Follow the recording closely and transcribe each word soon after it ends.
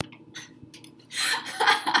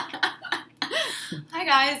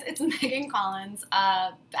guys, it's Megan Collins,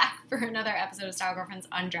 back for another episode of Style Girlfriends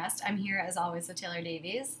Undressed. I'm here, as always, with Taylor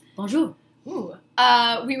Davies. Bonjour. Ooh.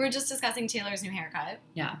 We were just discussing Taylor's new haircut.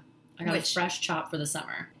 Yeah. I got a fresh chop for the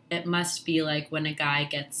summer. It must be like when a guy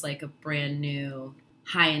gets like a brand new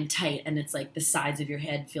high and tight and it's like the sides of your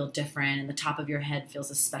head feel different and the top of your head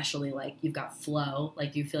feels especially like you've got flow,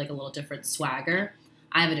 like you feel like a little different swagger.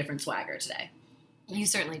 I have a different swagger today. You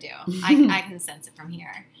certainly do. I can sense it from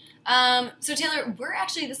here. So Taylor,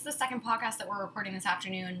 this is the second podcast that we're recording this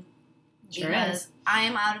afternoon. Sure is. I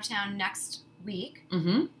am out of town next week.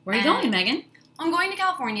 Mm-hmm. Where are you going, Megan? I'm going to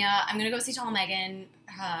California. I'm going to go see tall Megan.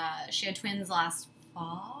 She had twins last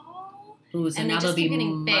fall. Ooh, so and now they'll be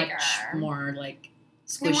much bigger. more like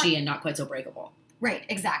squishy and not quite so breakable. Right,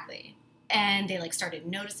 exactly. And they like started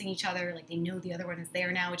noticing each other, like they know the other one is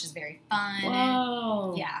there now, which is very fun.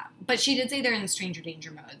 Whoa. Yeah, but she did say they're in the stranger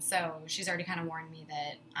danger mode, so she's already kind of warned me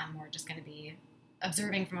that I'm more just going to be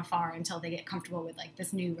observing from afar until they get comfortable with like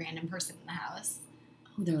this new random person in the house.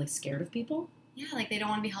 Oh, they're like scared of people? Yeah, like they don't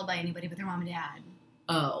want to be held by anybody but their mom and dad.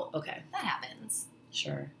 Oh, okay. That happens.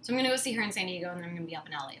 Sure. So I'm going to go see her in San Diego, and then I'm going to be up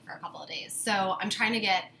in LA for a couple of days. So I'm trying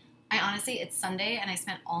to it's Sunday, and I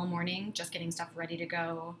spent all morning just getting stuff ready to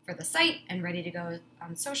go for the site and ready to go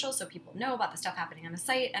on social so people know about the stuff happening on the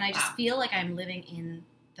site. And I just feel like I'm living in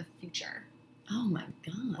the future. Oh, my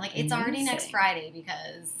God. Like, it's already next Friday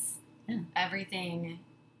because everything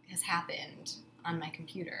has happened on my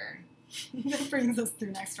computer that brings us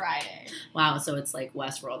through next Friday. Wow, so it's like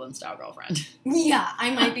Westworld and Style Girlfriend. Yeah,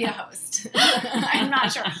 I might be a host. I'm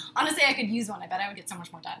not sure. Honestly, I could use one. I bet I would get so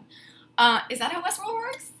much more done. Is that how Westworld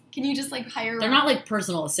works? Can you just, like, hire... They're not, like,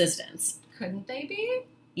 personal assistants. Couldn't they be?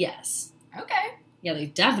 Yes. Okay. Yeah, they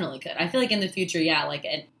definitely could. I feel like in the future, yeah, like...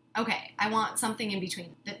 Okay, I want something in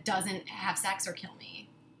between that doesn't have sex or kill me.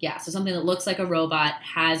 Yeah, so something that looks like a robot,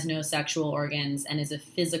 has no sexual organs, and is a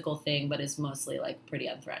physical thing, but is mostly, like, pretty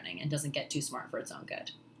unthreatening and doesn't get too smart for its own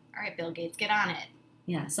good. All right, Bill Gates, get on it.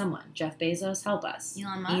 Yeah, someone. Jeff Bezos, help us.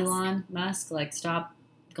 Elon Musk, like, stop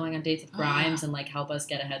going on dates with Grimes and, like, help us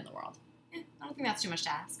get ahead in the world. I don't think that's too much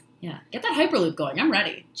to ask. Yeah. Get that Hyperloop going. I'm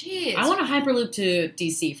ready. Jeez. I want a Hyperloop to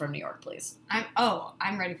D.C. from New York, please.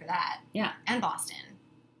 I'm ready for that. Yeah. And Boston.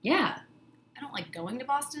 Yeah. I don't like going to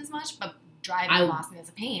Boston as much, but driving to Boston is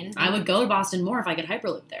a pain. I would go to Boston more if I could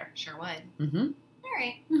Hyperloop there. Sure would. Mm-hmm. All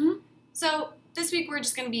right. Mm-hmm. So this week we're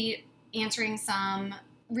just going to be answering some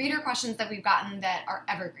reader questions that we've gotten that are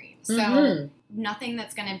evergreen. So nothing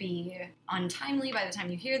that's going to be untimely by the time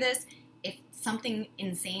you hear this. If something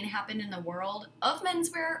insane happened in the world of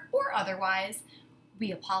menswear or otherwise,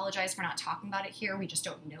 we apologize for not talking about it here. We just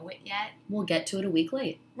don't know it yet. We'll get to it a week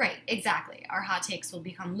late. Right, exactly. Our hot takes will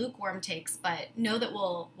become lukewarm takes, but know that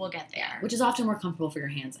we'll get there. Which is often more comfortable for your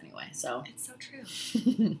hands anyway, so. It's so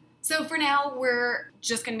true. So for now, we're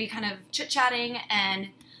just going to be kind of chit-chatting, and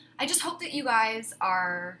I just hope that you guys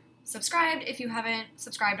are subscribed if you haven't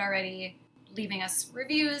subscribed already. Leaving us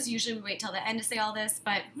reviews. Usually we wait till the end to say all this,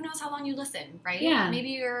 but who knows how long you listen, right? Yeah. Maybe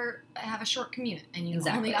you have a short commute and you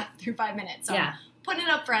only got through 5 minutes. So yeah. Putting it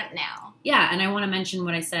up front now. Yeah, and I want to mention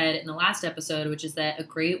what I said in the last episode, which is that a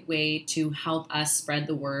great way to help us spread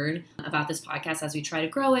the word about this podcast as we try to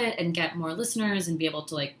grow it and get more listeners and be able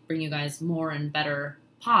to like bring you guys more and better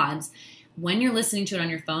pods. When you're listening to it on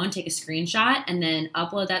your phone, take a screenshot and then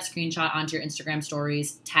upload that screenshot onto your Instagram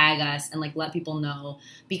stories, tag us, and like let people know.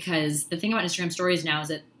 Because the thing about Instagram stories now is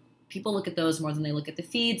that people look at those more than they look at the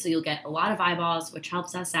feed, so you'll get a lot of eyeballs, which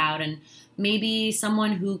helps us out. And maybe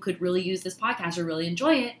someone who could really use this podcast or really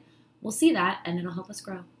enjoy it will see that, and it'll help us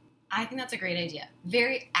grow. I think that's a great idea.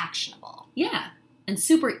 Very actionable. Yeah, and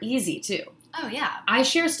super easy too. Oh yeah. I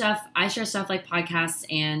share stuff like podcasts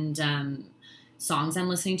and songs I'm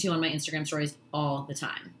listening to on my Instagram stories all the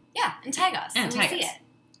time. Yeah, and tag us. And tag we see us. it.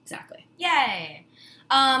 Exactly. Yay.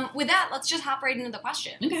 With that, let's just hop right into the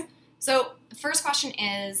questions. Okay. So the first question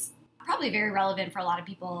is probably very relevant for a lot of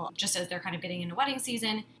people just as they're kind of getting into wedding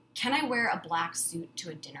season. Can I wear a black suit to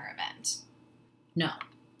a dinner event? No.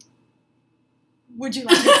 Would you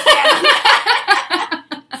like to stand?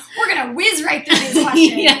 We're going to whiz right through these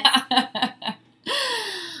questions.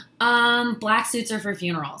 Yeah. Black suits are for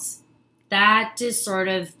funerals. That is sort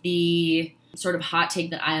of the hot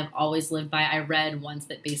take that I have always lived by. I read once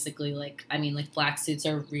that basically black suits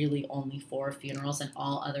are really only for funerals, and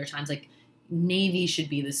all other times, like navy should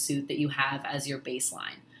be the suit that you have as your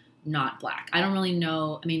baseline, not black. I don't really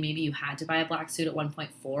know. I mean, maybe you had to buy a black suit at one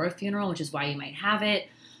point for a funeral, which is why you might have it.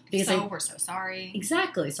 Because we're so sorry.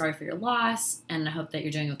 Exactly. Sorry for your loss, and I hope that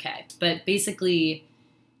you're doing okay. But basically,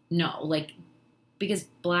 no, because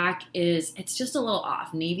black it's just a little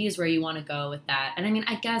off. Navy is where you want to go with that. And I mean,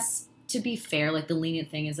 I guess to be fair, like the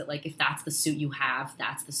lenient thing is that like if that's the suit you have,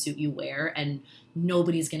 that's the suit you wear, and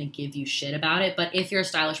nobody's going to give you shit about it. But if you're a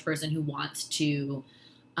stylish person who wants to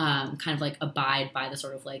kind of like abide by the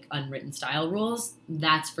sort of like unwritten style rules,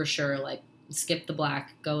 that's for sure like skip the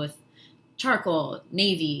black, go with charcoal,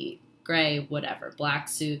 navy, gray, whatever, black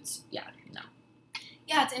suits. Yeah, no.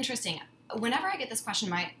 Yeah, it's interesting. Whenever I get this question,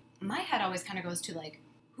 my head always kind of goes to like,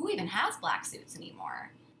 who even has black suits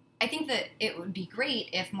anymore? I think that it would be great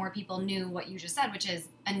if more people knew what you just said, which is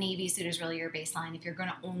a navy suit is really your baseline. If you're going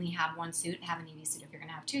to only have one suit, have a navy suit. If you're going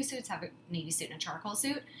to have two suits, have a navy suit and a charcoal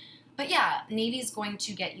suit. But yeah, navy is going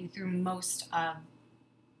to get you through most of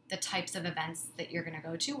the types of events that you're going to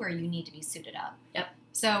go to where you need to be suited up. Yep.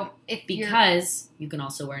 So because you can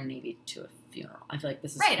also wear navy to a funeral. I feel like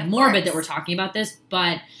this is right, morbid that we're talking about this,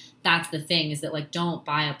 but that's the thing is that like don't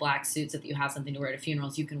buy a black suit so that you have something to wear at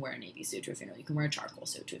funerals. You can wear a navy suit to a funeral. You can wear a charcoal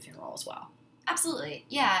suit to a funeral as well. Absolutely.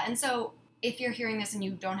 Yeah. And so if you're hearing this and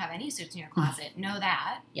you don't have any suits in your closet, know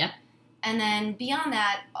that. Yep. And then beyond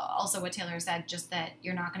that, also what Taylor said, just that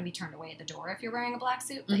you're not going to be turned away at the door if you're wearing a black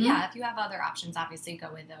suit. But yeah, if you have other options, obviously go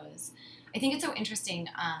with those. I think it's so interesting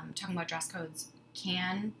talking about dress codes.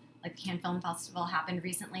 Cannes Film Festival happened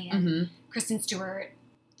recently, and Kristen Stewart,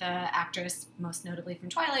 the actress most notably from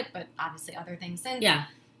Twilight, but obviously other things since,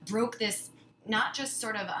 broke this not just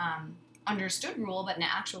sort of understood rule, but an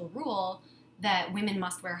actual rule that women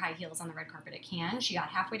must wear high heels on the red carpet at Cannes. She got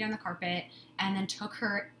halfway down the carpet and then took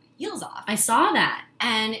her heels off. I saw that.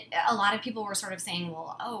 And a lot of people were sort of saying,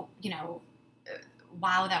 well,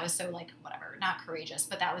 wow, that was so like, whatever, not courageous,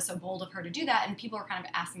 but that was so bold of her to do that. And people were kind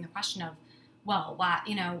of asking the question of, well,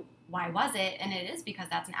 why was it? And it is because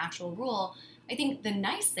that's an actual rule. I think the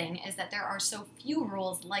nice thing is that there are so few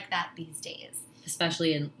rules like that these days.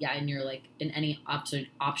 Especially in your like in any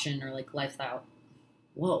option or like lifestyle.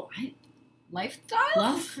 Whoa.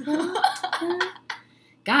 Lifestyle?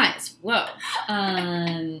 Guys, whoa.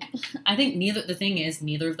 I think neither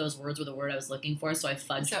of those words were the word I was looking for, so I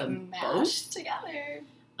fudged them both together.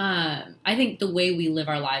 I think the way we live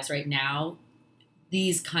our lives right now,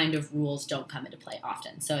 these kind of rules don't come into play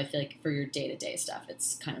often. So I feel like for your day-to-day stuff,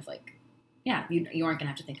 it's kind of like, yeah, you aren't going to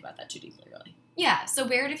have to think about that too deeply, really. Yeah, so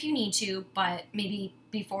wear it if you need to, but maybe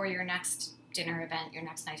before your next dinner event, your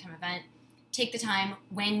next nighttime event, take the time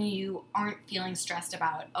when you aren't feeling stressed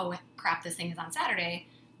about, oh, crap, this thing is on Saturday,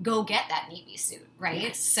 go get that navy suit, right?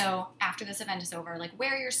 Yes. So after this event is over, like,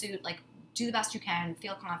 wear your suit, like, do the best you can,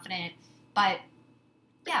 feel confident, but,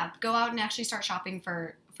 yeah, go out and actually start shopping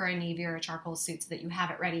for a navy or a charcoal suit so that you have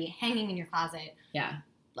it ready, hanging in your closet. Yeah.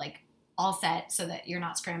 Like, all set so that you're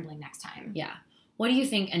not scrambling next time. Yeah. What do you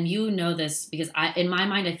think, and you know this, because in my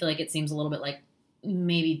mind, I feel like it seems a little bit like,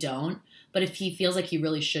 maybe don't, but if he feels like he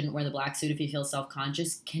really shouldn't wear the black suit, if he feels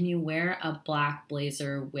self-conscious, can you wear a black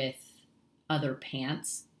blazer with other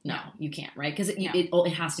pants? No, you can't, right? Because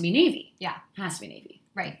it has to be navy. Yeah. It has to be navy.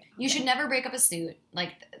 Right. You should never break up a suit.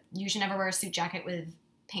 Like, you should never wear a suit jacket with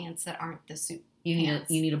pants that aren't the suit You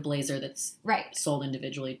need a blazer that's sold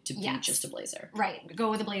individually to be just a blazer. Right. Go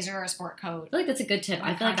with a blazer or a sport coat. I feel like that's a good tip.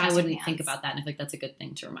 I feel like I wouldn't think about that, and I feel like that's a good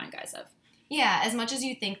thing to remind guys of. Yeah, as much as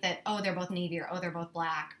you think that, oh, they're both navy or, oh, they're both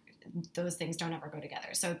black, those things don't ever go together.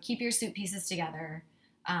 So keep your suit pieces together.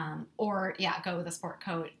 Or go with a sport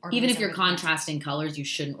coat. Or even if you're contrasting colors, you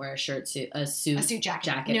shouldn't wear a suit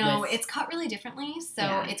jacket. No, it's cut really differently,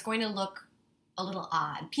 so it's going to look a little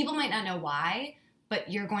odd. People might not know why, but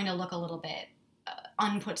you're going to look a little bit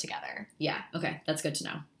unput together. Yeah, okay, that's good to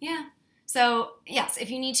know. Yeah. So, yes, if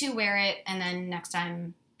you need to, wear it, and then next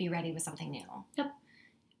time be ready with something new. Yep.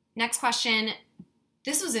 Next question.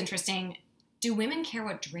 This was interesting. Do women care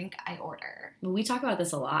what drink I order? Well, we talk about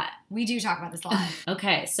this a lot. We do talk about this a lot.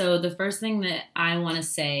 Okay, so the first thing that I want to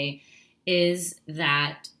say is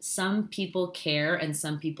that some people care and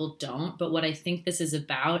some people don't. But what I think this is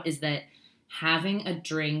about is that having a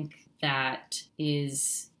drink that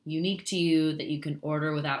is unique to you, that you can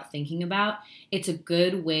order without thinking about, it's a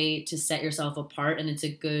good way to set yourself apart, and it's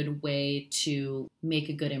a good way to make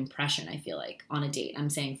a good impression, I feel like, on a date. I'm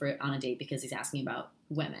saying on a date because he's asking about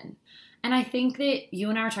women. And I think that you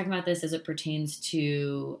and I were talking about this as it pertains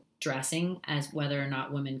to dressing, as whether or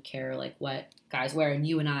not women care like what guys wear, and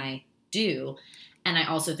you and I do. And I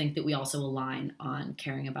also think that we also align on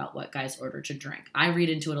caring about what guys order to drink. I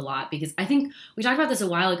read into it a lot because I think we talked about this a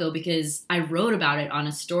while ago because I wrote about it on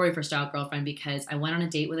a story for Style Girlfriend because I went on a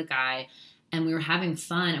date with a guy and we were having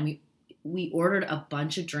fun and we ordered a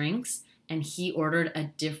bunch of drinks and he ordered a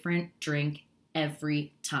different drink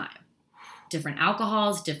every time. Different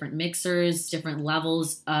alcohols, different mixers, different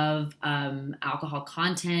levels of alcohol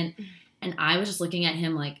content. And I was just looking at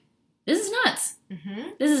him like, this is nuts. Mm-hmm.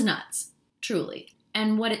 This is nuts, truly.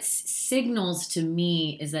 And what it signals to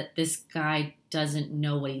me is that this guy doesn't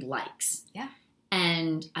know what he likes. Yeah.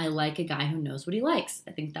 And I like a guy who knows what he likes.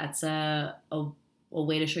 I think that's a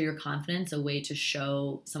way to show your confidence, a way to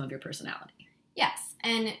show some of your personality. Yes,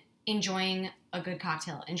 and enjoying a good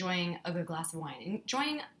cocktail, enjoying a good glass of wine,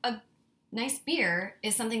 enjoying a nice beer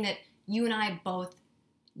is something that you and I both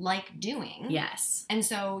like doing. Yes. And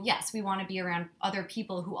so, yes, we want to be around other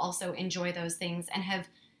people who also enjoy those things and have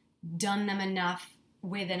done them enough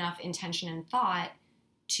with enough intention and thought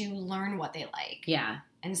to learn what they like. Yeah.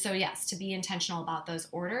 And so, yes, to be intentional about those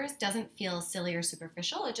orders doesn't feel silly or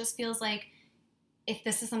superficial. It just feels like if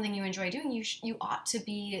this is something you enjoy doing, you ought to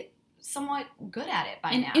be somewhat good at it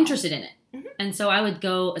by now. Interested in it. Mm-hmm. And so I would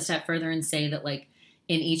go a step further and say that, like,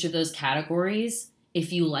 in each of those categories,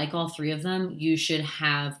 if you like all three of them, you should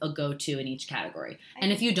have a go-to in each category.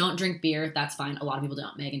 And if you don't drink beer, that's fine. A lot of people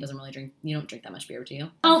don't. Megan doesn't really drink. You don't drink that much beer, do you?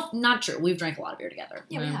 Oh, not true. We've drank a lot of beer together.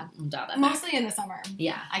 Yeah, we have. Doubt that. Mostly in the summer.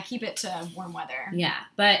 Yeah. I keep it to warm weather. Yeah.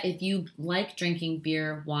 But if you like drinking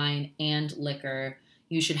beer, wine, and liquor,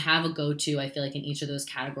 you should have a go-to, I feel like, in each of those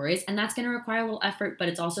categories. And that's going to require a little effort, but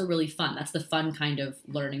it's also really fun. That's the fun kind of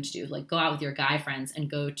learning to do. Like, go out with your guy friends and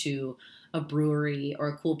go to a brewery or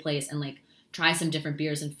a cool place and, like, try some different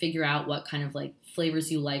beers and figure out what kind of, like,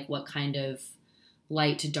 flavors you like, what kind of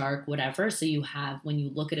light to dark, whatever. So you have, when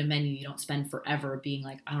you look at a menu, you don't spend forever being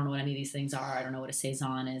like, I don't know what any of these things are. I don't know what a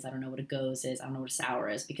Saison is. I don't know what a Gose is. I don't know what a sour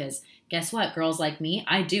is. Because guess what? Girls like me,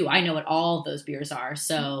 I do. I know what all of those beers are.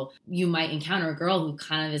 So you might encounter a girl who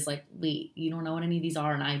kind of is like, wait, you don't know what any of these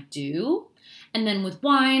are? And I do. And then with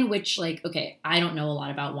wine, which, like, okay, I don't know a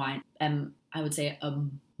lot about wine. I would say a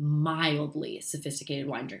mildly sophisticated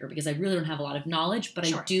wine drinker because I really don't have a lot of knowledge, but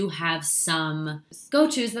Sure. I do have some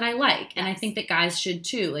go-tos that I like. And I Yes. think that guys should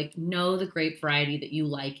too. Like, know the grape variety that you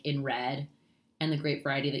like in red and the grape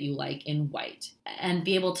variety that you like in white. And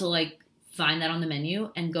be able to, like, find that on the menu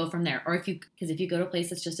and go from there. Or if you go to a place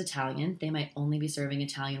that's just Italian, they might only be serving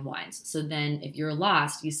Italian wines. So then if you're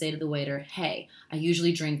lost, you say to the waiter, hey, I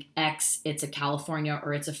usually drink X, it's a California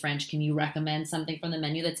or it's a French. Can you recommend something from the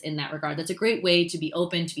menu that's in that regard? That's a great way to be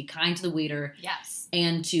open, to be kind to the waiter. Yes.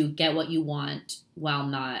 And to get what you want while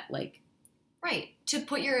not, like... Right. To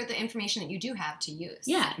put the information that you do have to use.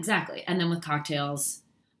 Yeah, exactly. And then with cocktails,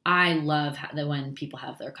 I love that when people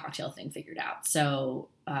have their cocktail thing figured out. So,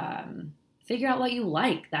 figure out what you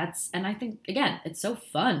like. And I think, again, it's so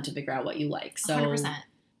fun to figure out what you like. So, 100%.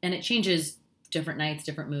 And it changes different nights,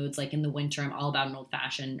 different moods. Like in the winter, I'm all about an old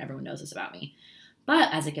fashioned. Everyone knows this about me.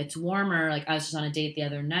 But as it gets warmer, like I was just on a date the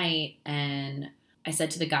other night and I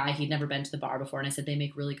said to the guy, he'd never been to the bar before. And I said, they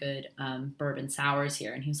make really good bourbon sours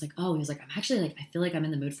here. And he was like, I'm actually like, I feel like I'm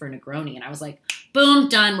in the mood for a Negroni. And I was like, boom,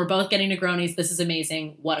 done. We're both getting Negronis. This is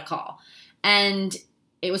amazing. What a call. And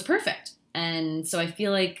it was perfect. And so I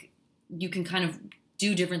feel like you can kind of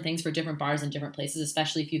do different things for different bars and different places,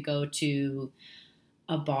 especially if you go to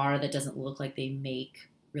a bar that doesn't look like they make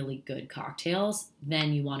really good cocktails,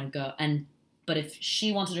 then you want to go. But if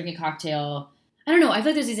she wants to drink a cocktail, I don't know. I feel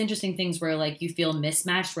like there's these interesting things where, like, you feel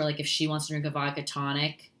mismatched where, like, if she wants to drink a vodka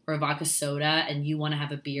tonic or a vodka soda and you want to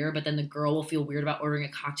have a beer, but then the girl will feel weird about ordering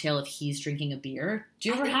a cocktail if he's drinking a beer. Do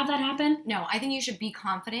you ever have that happen? No, I think you should be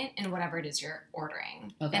confident in whatever it is you're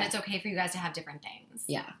ordering. Okay. And it's okay for you guys to have different things.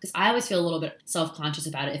 Yeah, because I always feel a little bit self-conscious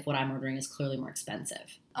about it if what I'm ordering is clearly more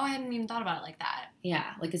expensive. Oh, I hadn't even thought about it like that. Yeah,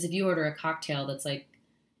 like, because if you order a cocktail that's, like,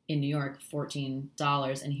 in New York,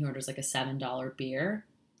 $14, and he orders, like, a $7 beer.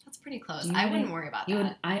 That's pretty close. You I wouldn't- wouldn't worry about You that.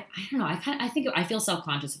 would, I don't know. I feel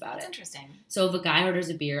self-conscious about That's it. interesting. So if a guy orders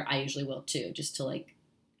a beer, I usually will too, just to, like,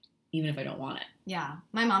 even if I don't want it. Yeah.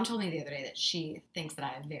 My mom told me the other day that she thinks that I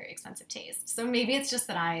have very expensive taste. So maybe it's just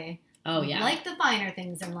that I Oh yeah. like the finer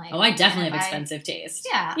things in life. Oh, I definitely If have expensive taste.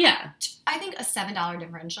 Yeah. Yeah. I think a $7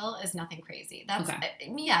 differential is nothing crazy. That's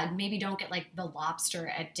yeah, maybe don't get like the lobster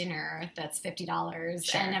at dinner that's $50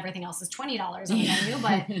 Sure. and everything else is $20 on the menu,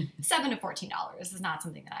 but $7 to $14 is not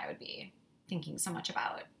something that I would be thinking so much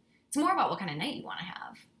about. It's more about what kind of night you want to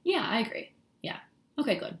have. Yeah, I agree. Yeah.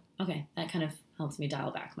 Okay, good. Okay, that kind of helps me dial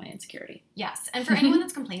back my insecurity. Yes, and for anyone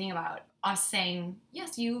that's complaining about us saying,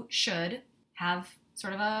 yes, you should have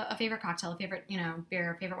sort of a favorite cocktail, a favorite,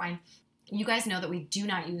 beer, favorite wine. You guys know that we do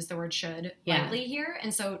not use the word should lightly here.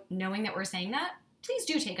 And so knowing that we're saying that, please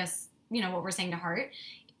do take us, what we're saying to heart.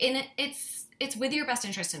 And it's with your best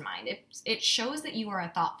interest in mind. It shows that you are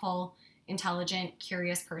a thoughtful, intelligent,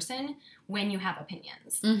 curious person when you have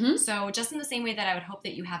opinions. Mm-hmm. So just in the same way that I would hope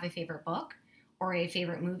that you have a favorite book or a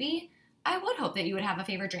favorite movie, I would hope that you would have a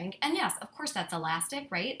favorite drink. And yes, of course, that's elastic,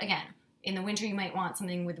 right? Again, in the winter you might want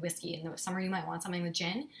something with whiskey. In the summer you might want something with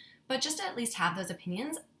gin. But just to at least have those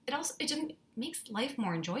opinions, it just makes life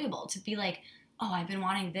more enjoyable to be like, oh, I've been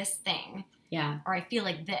wanting this thing. Yeah. Or I feel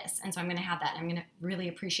like this, and so I'm going to have that, and I'm going to really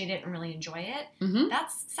appreciate it and really enjoy it. Mm-hmm.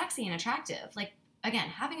 That's sexy and attractive. Like, again,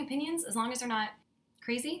 having opinions, as long as they're not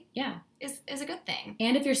crazy, is a good thing.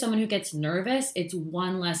 And if you're someone who gets nervous, it's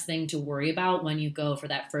one less thing to worry about when you go for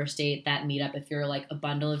that first date, that meetup. If you're like a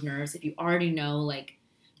bundle of nerves, if you already know, like,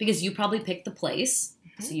 because you probably picked the place,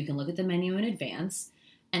 so you can look at the menu in advance.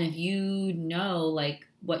 And if you know, like,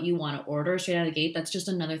 what you want to order straight out of the gate, that's just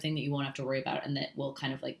another thing that you won't have to worry about, and that will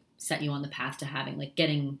kind of like set you on the path to having, like,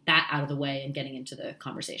 getting that out of the way and getting into the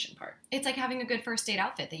conversation part. It's like having a good first date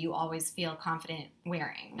outfit that you always feel confident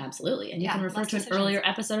wearing. Absolutely. And you can refer to an earlier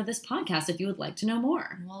episode of this podcast if you would like to know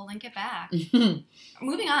more. We'll link it back.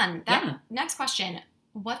 Moving on. Next question.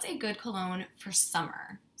 What's a good cologne for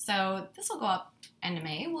summer? So this will go up end of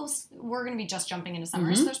May. We're going to be just jumping into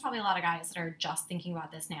summer, so there's probably a lot of guys that are just thinking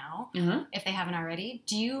about this now, if they haven't already.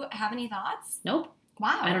 Do you have any thoughts? Nope.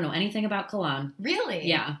 Wow. I don't know anything about cologne. Really?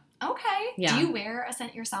 Yeah. Okay. Yeah. Do you wear a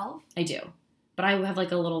scent yourself? I do. But I have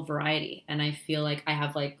like a little variety, and I feel like I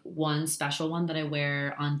have like one special one that I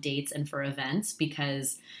wear on dates and for events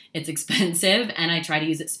because it's expensive and I try to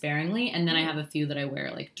use it sparingly, and then I have a few that I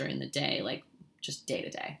wear like during the day, like just day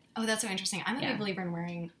to day. Oh, that's so interesting. I'm a big believer in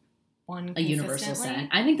wearing one a universal scent.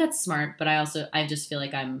 I think that's smart, but I just feel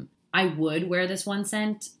like I would wear this one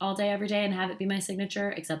scent all day every day and have it be my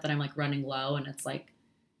signature, except that I'm like running low and it's like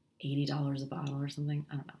 $80 a bottle or something.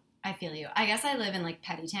 I don't know. I feel you. I guess I live in like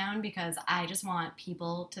Petty Town because I just want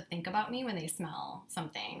people to think about me when they smell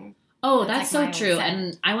something. Oh, that's like so true.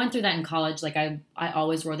 And I went through that in college. Like I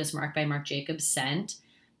always wore this Marc by Marc Jacobs scent,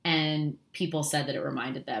 and people said that it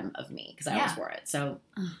reminded them of me because I always wore it. So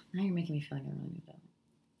now you're making me feel like I really need to.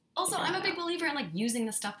 Also, I'm a big believer in like using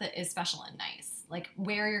the stuff that is special and nice. Like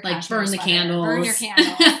wear your like burn the candles. Burn your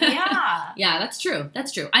candles. Yeah. Yeah, that's true.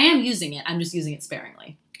 That's true. I am using it. I'm just using it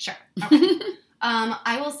sparingly. Sure. Okay.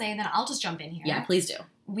 I will say that I'll just jump in here. Yeah, please do.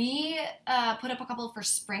 We put up a couple for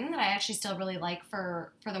spring that I actually still really like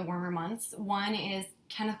for the warmer months. One is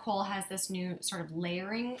Kenneth Cole has this new sort of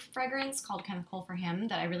layering fragrance called Kenneth Cole for Him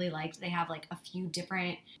that I really liked. They have like a few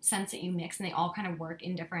different scents that you mix, and they all kind of work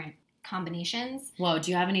in different combinations. Whoa, do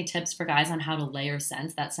you have any tips for guys on how to layer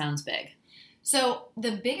scents? That sounds big. So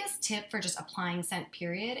the biggest tip for just applying scent,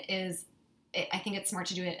 period, is I think it's smart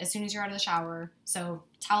to do it as soon as you're out of the shower. So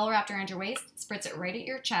towel wrapped around your waist, spritz it right at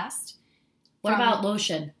your chest. What about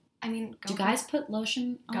lotion? I mean, do guys put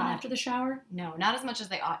lotion on after the shower? No, not as much as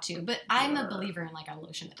they ought to. But I'm a believer in like a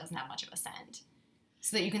lotion that doesn't have much of a scent,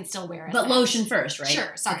 so that you can still wear it. But lotion first, right?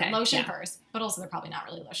 Sure, sorry, lotion first. But also, they're probably not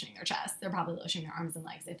really lotioning their chest. They're probably lotioning their arms and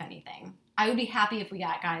legs, if anything. I would be happy if we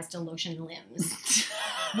got guys to lotion limbs.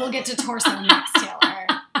 We'll get to torso next, Taylor.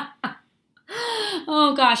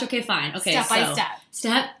 Oh gosh, okay, fine. Okay, step by step.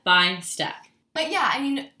 Step by step. But yeah, I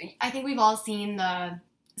mean, I think we've all seen the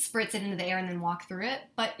spritz it into the air and then walk through it,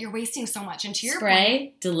 but you're wasting so much. And to your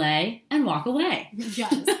point, delay, and walk away.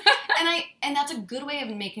 Yes. and that's a good way of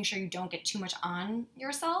making sure you don't get too much on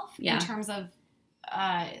yourself in terms of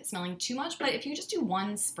smelling too much. But if you just do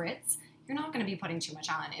one spritz, you're not going to be putting too much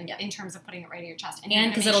on in terms of putting it right at your chest.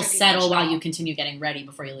 And because it'll settle while you continue getting ready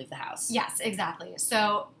before you leave the house. Yes, exactly.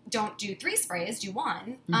 So don't do 3 sprays, do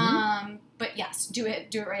 1. But yes, do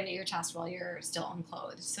it right at your chest while you're still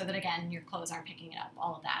unclothed so that, again, your clothes aren't picking it up,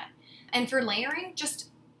 all of that. And for layering, just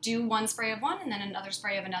do 1 spray of one and then another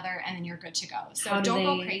spray of another, and then you're good to go. So don't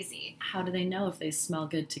go crazy. How do they know if they smell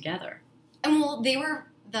good together? And well,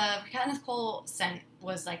 the Kenneth Cole scent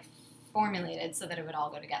was like formulated so that it would all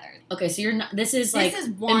go together. Okay, so this is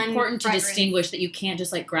one important to distinguish that you can't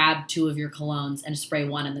just like grab 2 of your colognes and spray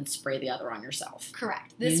one and then spray the other on yourself.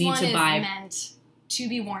 Correct. This one is meant to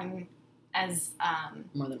be worn as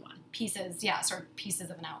more than one pieces, sort of pieces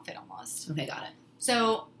of an outfit almost. Okay, got it.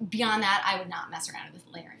 So beyond that, I would not mess around with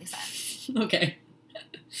layering scents. Okay.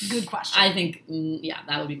 Good question. I think,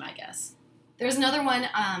 that would be my guess. There's another one,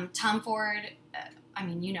 Tom Ford. I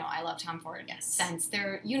mean, I love Tom Ford scents.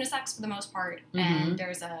 They're unisex for the most part, and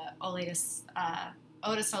there's a Eau de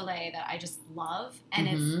Soleil that I just love,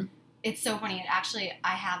 and it's so funny. I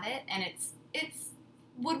have it, and it's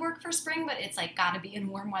would work for spring, but it's like got to be in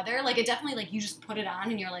warm weather. Like it definitely like you just put it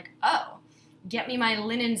on, and you're like, oh, get me my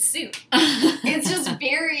linen suit. It's just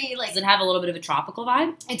very like. Does it have a little bit of a tropical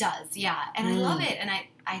vibe? It does, yeah, and I love it, and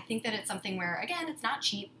I think that it's something where again, it's not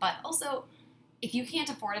cheap, but also if you can't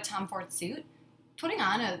afford a Tom Ford suit, putting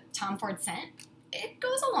on a Tom Ford scent, it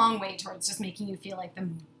goes a long way towards just making you feel like the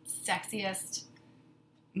sexiest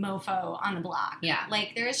mofo on the block. Yeah.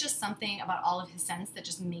 Like, there is just something about all of his scents that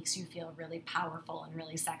just makes you feel really powerful and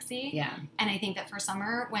really sexy. Yeah. And I think that for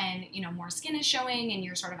summer, when, you know, more skin is showing and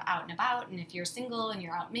you're sort of out and about, and if you're single and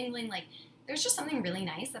you're out mingling, like, there's just something really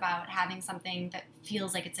nice about having something that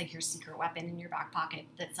feels like it's like your secret weapon in your back pocket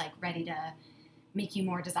that's, like, ready to make you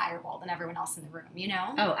more desirable than everyone else in the room, you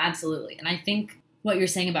know? Oh, absolutely. And I think what you're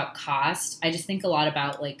saying about cost, I just think a lot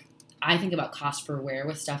about, like, I think about cost per wear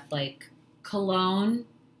with stuff like cologne,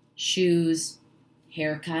 shoes,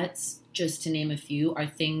 haircuts, just to name a few, are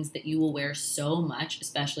things that you will wear so much,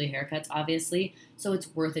 especially haircuts, obviously. So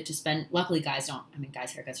it's worth it to spend. Luckily, guys'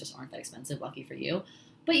 haircuts just aren't that expensive. Lucky for you.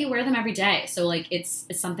 But you wear them every day. So, like, it's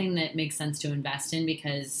something that makes sense to invest in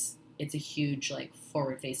because it's a huge, like,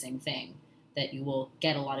 forward-facing thing that you will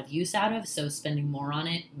get a lot of use out of. So spending more on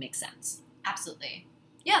it makes sense. Absolutely.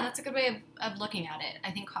 Yeah, that's a good way of looking at it.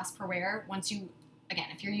 I think cost per wear, once you, again,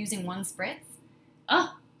 if you're using one spritz,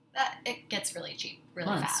 it gets really cheap,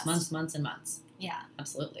 really fast. Months and months. Yeah.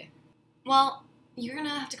 Absolutely. Well, you're going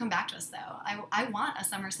to have to come back to us, though. I want a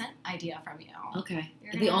summer scent idea from you. Okay.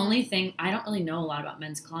 The only thing, I don't really know a lot about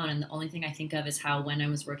men's cologne, and the only thing I think of is how when I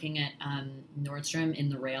was working at Nordstrom in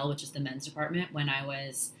the Rail, which is the men's department, when I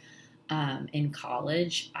was in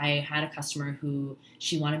college, I had a customer who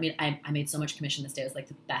she wanted me, I made so much commission this day. It was like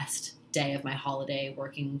the best day of my holiday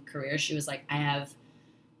working career. She was like, I have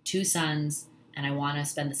 2 sons, and I want to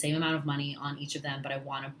spend the same amount of money on each of them, but I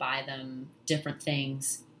want to buy them different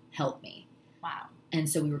things. Help me. Wow. And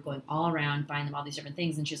so we were going all around buying them all these different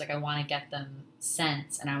things. And she was like, I want to get them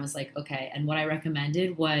scents. And I was like, okay. And what I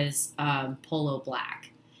recommended was Polo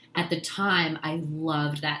Black. At the time, I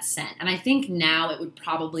loved that scent. And I think now it would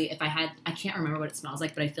probably, if I had, I can't remember what it smells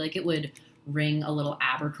like, but I feel like it would ring a little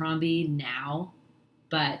Abercrombie now.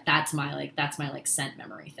 But that's my scent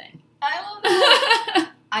memory thing. I love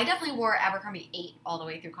that. I definitely wore Abercrombie 8 all the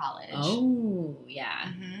way through college. Oh,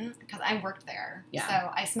 yeah. Because I worked there. Yeah.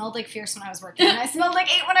 So I smelled like Fierce when I was working, and I smelled like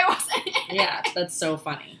 8 when I wasn't. Yeah, that's so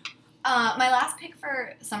funny. My last pick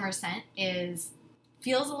for summer scent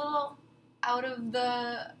feels a little out of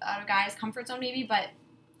guys' comfort zone maybe, but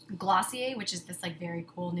Glossier, which is this like very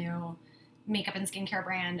cool new makeup and skincare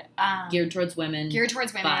brand. Geared towards women.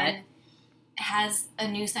 But has a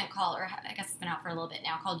new scent called, or I guess it's been out for a little bit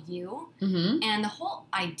now, called You. Mm-hmm. And the whole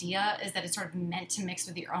idea is that it's sort of meant to mix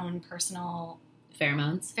with your own personal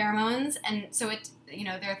pheromones. And so it, you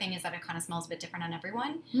know, their thing is that it kind of smells a bit different on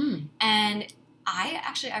everyone. Mm. And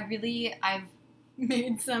I've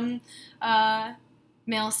made some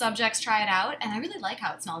male subjects try it out, and I really like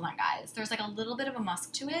how it smells on guys. There's like a little bit of a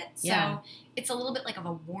musk to it. So it's a little bit like of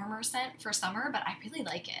a warmer scent for summer, but I really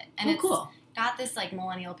like it. And it's cool. Got this like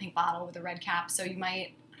millennial pink bottle with a red cap, so you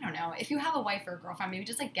might, I don't know, if you have a wife or a girlfriend, maybe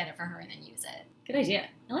just like get it for her and then use it. Good idea.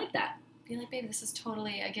 I like that. Be like, babe, this is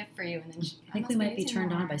totally a gift for you. And then I think we might be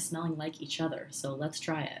turned on by smelling like each other, so let's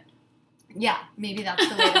try it. Yeah, maybe that's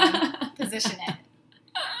the way to position it.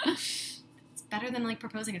 It's better than like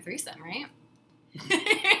proposing a threesome, right?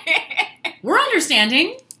 We're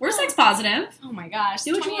understanding. We're sex positive. Oh my gosh.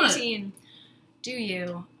 Do what you want. Do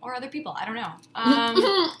you? Or other people. I don't know.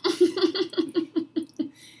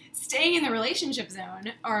 Staying in the relationship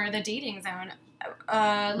zone or the dating zone.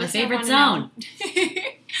 My favorite zone.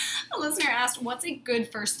 A listener asked, what's a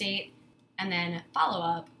good first date? And then follow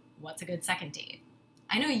up, what's a good second date?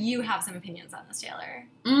 I know you have some opinions on this, Taylor.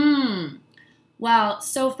 Well,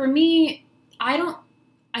 so for me, I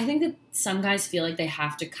think that some guys feel like they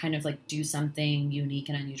have to kind of like do something unique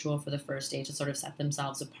and unusual for the first date to sort of set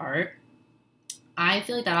themselves apart. I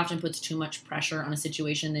feel like that often puts too much pressure on a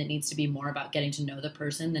situation that needs to be more about getting to know the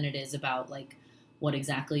person than it is about like what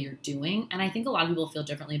exactly you're doing. And I think a lot of people feel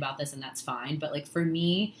differently about this, and that's fine. But like for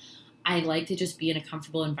me, I like to just be in a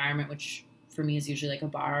comfortable environment, which for me is usually like a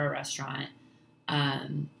bar or a restaurant,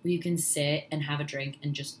 where you can sit and have a drink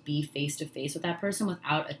and just be face to face with that person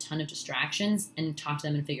without a ton of distractions and talk to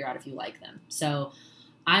them and figure out if you like them. So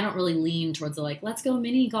I don't really lean towards the like, let's go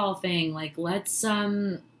mini golfing. Like let's, I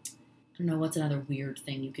don't know, what's another weird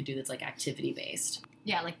thing you could do that's like activity based?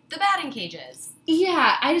 Yeah, like the batting cages.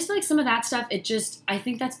 Yeah, I just feel like some of that stuff, I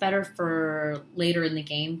think that's better for later in the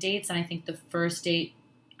game dates. And I think the first date,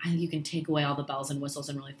 I think you can take away all the bells and whistles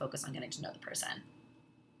and really focus on getting to know the person.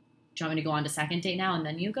 Do you want me to go on to second date now and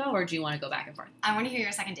then you go, or do you want to go back and forth? I want to hear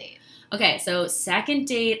your second date. Okay, so second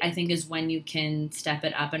date, I think, is when you can step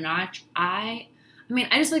it up a notch. I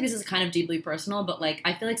just feel like this is kind of deeply personal, but like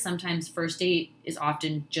I feel like sometimes first date is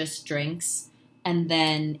often just drinks, and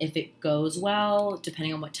then if it goes well,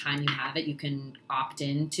 depending on what time you have it, you can opt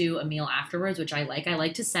into a meal afterwards, which I like. I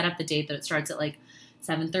like to set up the date that it starts at like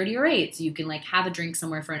 7:30 or 8, so you can like have a drink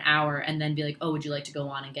somewhere for an hour and then be like, oh, would you like to go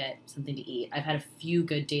on and get something to eat? I've had a few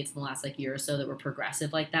good dates in the last like year or so that were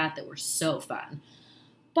progressive like that were so fun.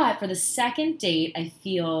 But for the second date, I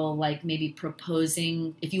feel like maybe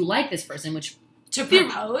proposing, if you like this person, which to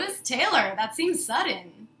propose, Taylor, that seems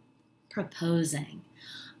sudden. Proposing,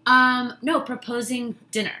 no, proposing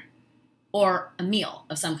dinner or a meal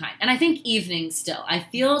of some kind. And I think evening still. I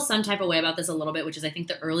feel some type of way about this a little bit, which is I think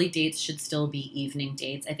the early dates should still be evening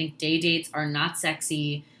dates. I think day dates are not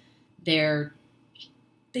sexy.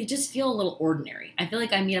 They just feel a little ordinary. I feel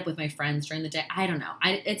like I meet up with my friends during the day. I don't know.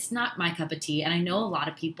 It's not my cup of tea. And I know a lot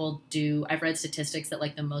of people do. I've read statistics that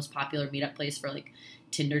like the most popular meetup place for like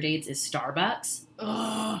Tinder dates is Starbucks.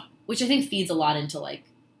 Ugh. Which I think feeds a lot into like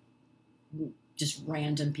just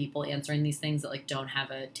random people answering these things that like don't have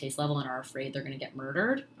a taste level and are afraid they're going to get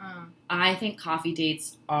murdered. I think coffee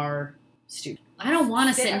dates are stupid. I don't want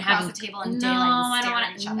to sit and have a table and daylight and stare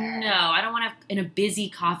at each other. No, I don't want to in a busy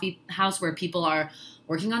coffee house where people are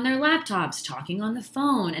working on their laptops, talking on the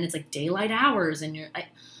phone, and it's like daylight hours, and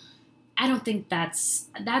I don't think that's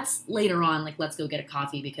later on. Like, let's go get a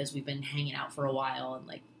coffee because we've been hanging out for a while, and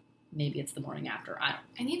like maybe it's the morning after. I don't.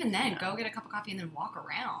 And even then, go get a cup of coffee and then walk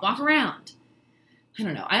around. Walk around. I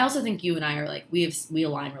don't know. I also think you and I are like we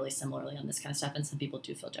align really similarly on this kind of stuff, and some people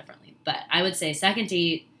do feel differently. But I would say second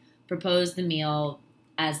date, propose the meal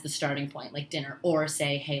as the starting point, like dinner, or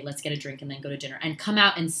say, hey, let's get a drink and then go to dinner, and come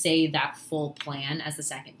out and say that full plan as the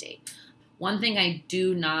second date. One thing I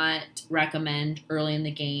do not recommend early in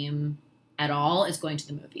the game at all is going to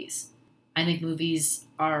the movies. I think movies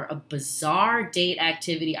are a bizarre date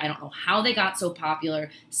activity. I don't know how they got so popular.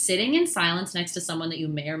 Sitting in silence next to someone that you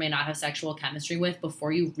may or may not have sexual chemistry with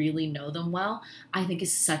before you really know them well, I think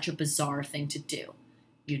is such a bizarre thing to do.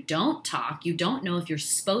 You don't talk. You don't know if you're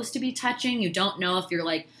supposed to be touching. You don't know if you're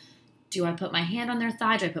like, do I put my hand on their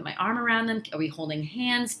thigh? Do I put my arm around them? Are we holding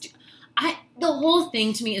hands? The whole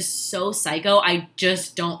thing to me is so psycho. I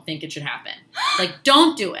just don't think it should happen. Like,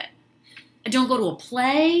 don't do it. Don't go to a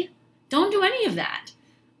play. Don't do any of that.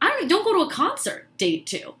 Don't go to a concert, date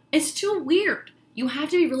too. It's too weird. You have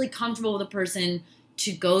to be really comfortable with a person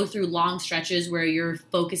to go through long stretches where you're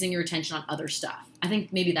focusing your attention on other stuff. I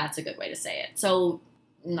think maybe that's a good way to say it. So,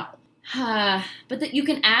 no. But that you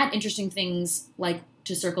can add interesting things, like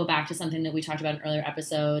to circle back to something that we talked about in an earlier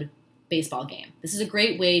episode, baseball game. This is a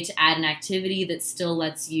great way to add an activity that still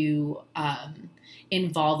lets you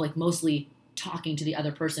involve like mostly talking to the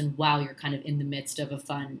other person while you're kind of in the midst of a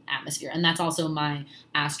fun atmosphere. And that's also my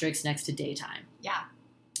asterisk next to daytime. Yeah.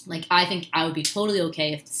 Like, I think I would be totally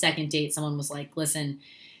okay if the second date someone was like, listen,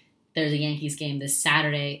 there's a Yankees game this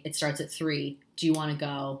Saturday. It starts at 3. Do you want to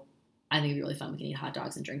go? I think it'd be really fun. We can eat hot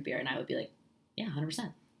dogs and drink beer. And I would be like, yeah,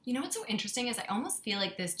 100%. You know what's so interesting is I almost feel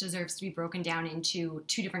like this deserves to be broken down into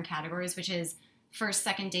 2 different categories, which is first,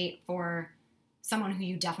 second date for someone who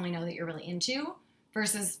you definitely know that you're really into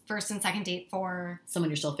versus first and second date for someone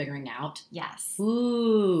you're still figuring out. Yes.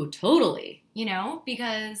 Ooh, totally. You know,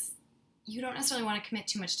 because you don't necessarily want to commit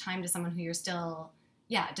too much time to someone who you're still,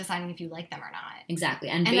 deciding if you like them or not. Exactly.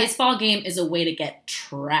 And baseball game is a way to get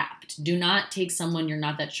trapped. Do not take someone you're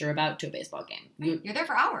not that sure about to a baseball game. You're there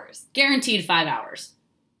for hours. Guaranteed 5 hours.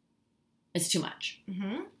 It's too much.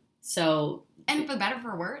 Mm-hmm. So. And for better,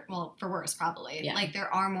 for worse, for worse, probably. Yeah. Like,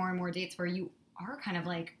 there are more and more dates where you are kind of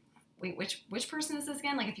like, wait, which person is this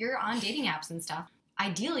again? Like, if you're on dating apps and stuff,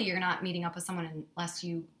 ideally you're not meeting up with someone unless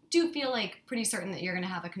you do feel like pretty certain that you're going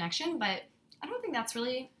to have a connection, but I don't think that's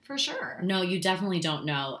really for sure. No, you definitely don't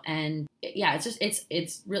know. And yeah,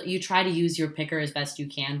 it's really, you try to use your picker as best you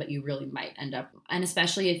can, but you really might end up, and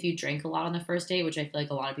especially if you drink a lot on the first date, which I feel like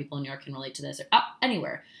a lot of people in New York can relate to this, or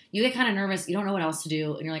anywhere, you get kind of nervous, you don't know what else to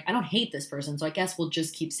do, and you're like, I don't hate this person, so I guess we'll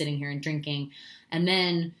just keep sitting here and drinking. And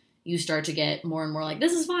then you start to get more and more like,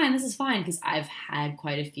 this is fine, because I've had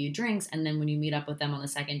quite a few drinks. And then when you meet up with them on the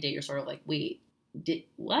second date, you're sort of like, wait,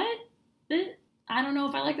 what? I don't know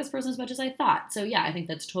if I like this person as much as I thought. So yeah, I think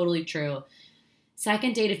that's totally true.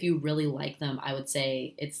 Second date, if you really like them, I would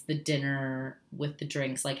say it's the dinner with the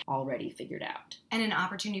drinks like already figured out. And an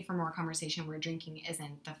opportunity for more conversation where drinking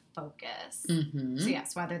isn't the focus. Mm-hmm. So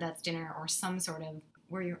yes, whether that's dinner or some sort of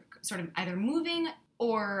where you're sort of either moving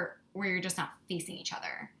or where you're just not facing each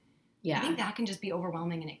other. Yeah. I think that can just be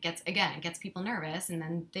overwhelming, and it gets people nervous, and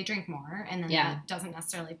then they drink more, and then that doesn't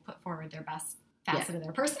necessarily put forward their best facet of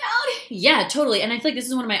their personality. Yeah, totally. And I feel like this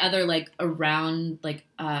is one of my other like around like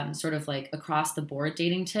sort of like across the board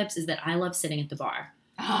dating tips is that I love sitting at the bar.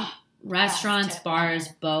 Restaurants, bars,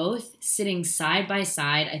 both sitting side by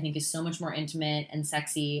side, I think is so much more intimate and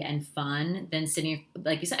sexy and fun than sitting,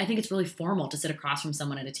 like you said, I think it's really formal to sit across from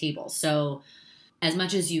someone at a table. So as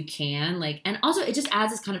much as you can. Like, and also it just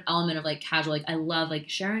adds this kind of element of like casual, like I love like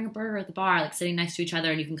sharing a burger at the bar, like sitting next to each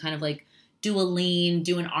other, and you can kind of like do a lean,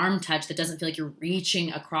 do an arm touch that doesn't feel like you're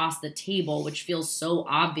reaching across the table, which feels so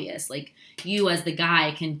obvious. Like you as the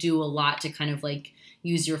guy can do a lot to kind of like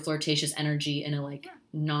use your flirtatious energy in a like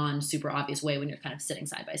non super obvious way when you're kind of sitting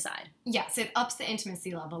side by side. Yes, it ups the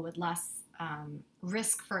intimacy level with less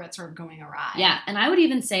risk for it sort of going awry. Yeah, and I would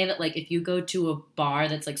even say that like if you go to a bar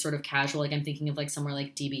that's like sort of casual, like I'm thinking of like somewhere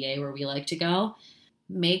like DBA where we like to go,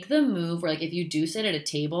 make the move where like if you do sit at a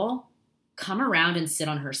table, come around and sit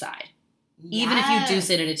on her side. Yes. Even if you do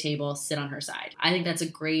sit at a table, sit on her side. I think that's a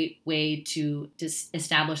great way to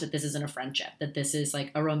establish that this isn't a friendship, that this is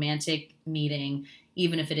like a romantic meeting,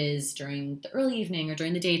 even if it is during the early evening or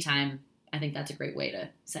during the daytime. I think that's a great way to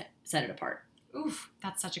set it apart. Oof,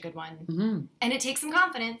 that's such a good one. Mm-hmm. And it takes some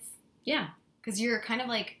confidence. Yeah. Because you're kind of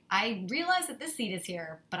like, I realize that this seat is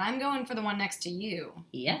here, but I'm going for the one next to you.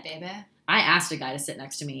 Yeah. Baby. I asked a guy to sit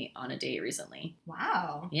next to me on a date recently.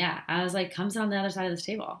 Wow. Yeah. I was like, come sit on the other side of this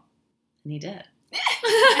table. And he did.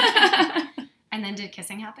 And then did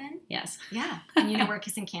kissing happen? Yes. Yeah. And you know where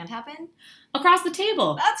kissing can't happen? Across the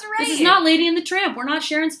table. That's right. This is not Lady and the Tramp. We're not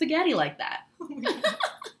sharing spaghetti like that.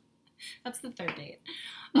 That's the third date.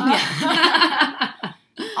 Yeah.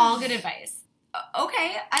 All good advice.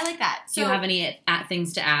 Okay, I like that. So, do you have any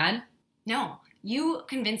things to add? No, you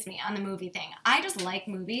convinced me on the movie thing. I just like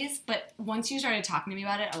movies, but once you started talking to me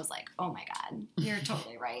about it, I was like, oh my God, you're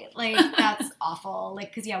totally right. Like, that's awful.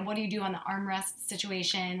 Like, because, yeah, what do you do on the armrest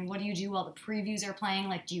situation? What do you do while the previews are playing?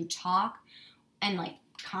 Like, do you talk and, like,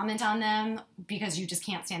 comment on them because you just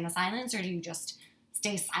can't stand the silence, or do you just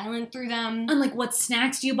stay silent through them? And, like, what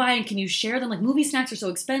snacks do you buy, and can you share them? Like, movie snacks are so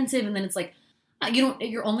expensive, and then it's like,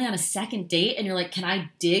 you're only on a second date, and you're like, can I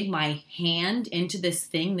dig my hand into this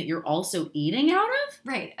thing that you're also eating out of?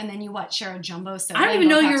 Right. And then you share a jumbo soda. I don't even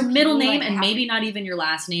know your middle name and maybe not even your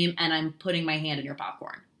last name, and I'm putting my hand in your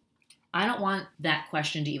popcorn. I don't want that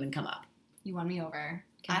question to even come up. You won me over.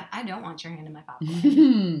 Okay. I don't want your hand in my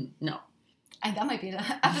popcorn. No. That might be the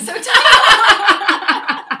episode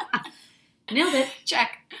title. Nailed it.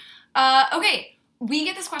 Check. Okay. We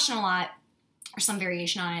get this question a lot, or some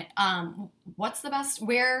variation on it. What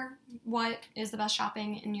is the best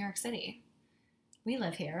shopping in New York City? We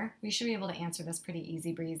live here. We should be able to answer this pretty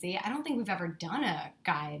easy breezy. I don't think we've ever done a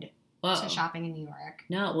guide to shopping in New York.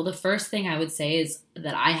 No. Well, the first thing I would say is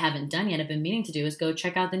that I haven't done yet, I've been meaning to do, is go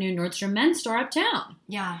check out the new Nordstrom men's store uptown.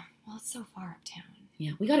 Yeah. Well, it's so far uptown.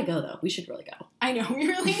 Yeah. We got to go, though. We should really go. I know. We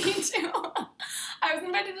really need to. I was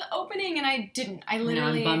invited to the opening, and I didn't. I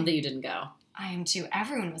literally... No, I'm bummed that you didn't go. I am, too.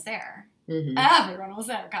 Everyone was there. Mm-hmm. Everyone was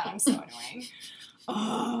there. God, I'm so annoying.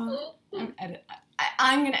 Oh,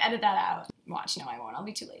 I'm going to edit that out. Watch. No, I won't. I'll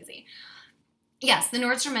be too lazy. Yes, the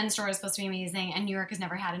Nordstrom men's store is supposed to be amazing, and New York has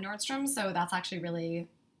never had a Nordstrom, so that's actually really,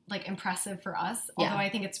 like, impressive for us. Yeah. Although I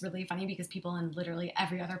think it's really funny because people in literally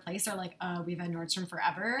every other place are like, we've had Nordstrom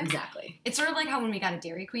forever. Exactly. It's sort of like how when we got a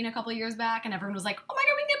Dairy Queen a couple years back, and everyone was like, oh my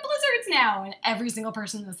God, we can get Blizzards now! And every single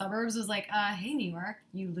person in the suburbs was like, hey, New York,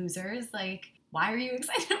 you losers. Like, why are you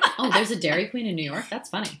excited about that? There's a Dairy Queen in New York? That's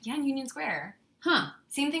funny. Yeah, in Union Square. Huh.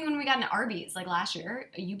 Same thing when we got an Arby's, like last year.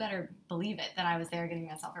 You better believe it that I was there getting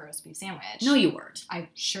myself a roast beef sandwich. No, you weren't. I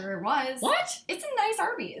sure was. What? It's a nice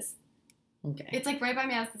Arby's. Okay. It's like right by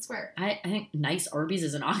Madison Square. I think nice Arby's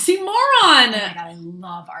is an oxymoron. Oh my God, I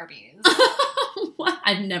love Arby's. What?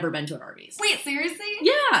 I've never been to an Arby's. Wait, seriously?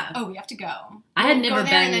 Yeah. Oh, we have to go. I had never go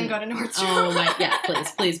there been. And then go to Nordstrom. Oh my, yeah,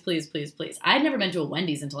 please. I had never been to a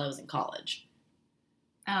Wendy's until I was in college.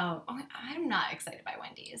 Oh, I'm not excited by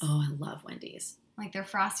Wendy's. Oh, I love Wendy's. Like their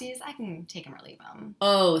Frosties, I can take them or leave them.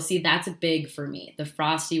 Oh, see, that's a big for me. The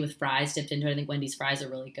Frosty with fries dipped into it. I think Wendy's fries are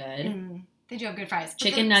really good. They do have good fries.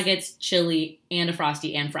 Chicken nuggets, chili, and a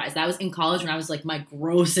Frosty and fries. That was in college when I was like my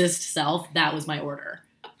grossest self. That was my order.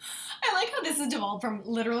 I like how this has devolved from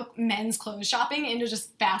literal men's clothes shopping into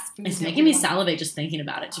just fast food. It's making me salivate just thinking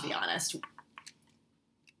about it, to be honest.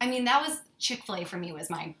 I mean, that was Chick-fil-A for me, was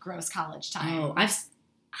my gross college time. Oh,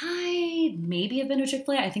 I maybe have been to a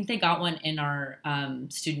Chick-fil-A. I think they got one in our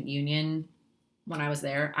student union when I was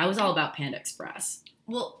there. I was all about Panda Express.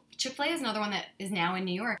 Well, Chick-fil-A is another one that is now in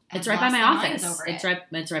New York. It's right by my office.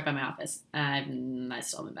 It's right by my office. I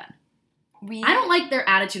still haven't been. I don't like their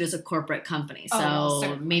attitude as a corporate company,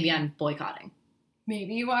 so maybe I'm boycotting.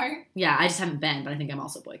 Maybe you are? Yeah, I just haven't been, but I think I'm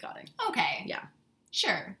also boycotting. Okay. Yeah.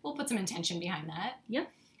 Sure. We'll put some intention behind that. Yep.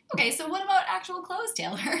 Okay, so what about actual clothes,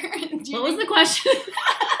 Taylor? What was the question?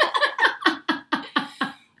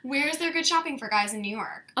 Where's there good shopping for guys in New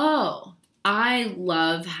York? Oh. I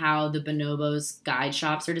love how the Bonobos guide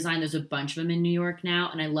shops are designed. There's a bunch of them in New York now,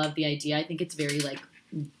 and I love the idea. I think it's very, like,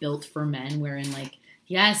 built for men, wherein, like,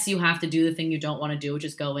 yes, you have to do the thing you don't want to do, which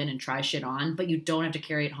is go in and try shit on, but you don't have to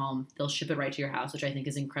carry it home. They'll ship it right to your house, which I think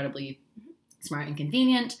is incredibly smart and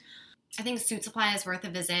convenient. I think Suit Supply is worth a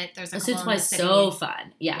visit. There's a Suit Supply is so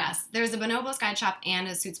fun. Yeah. Yes. There's a Bonobos guide shop and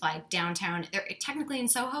a Suit Supply downtown. They're technically in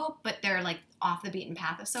Soho, but they're, like, off the beaten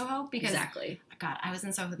path of Soho because, exactly. God, I was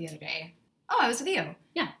in Soho the other day. Oh, I was with you.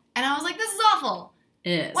 Yeah. And I was like, this is awful.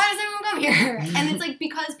 It is. Why does everyone come here? And it's like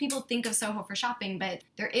because people think of Soho for shopping, but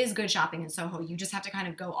there is good shopping in Soho. You just have to kind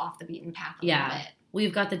of go off the beaten path a little bit.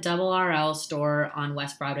 We've got the Double RL store on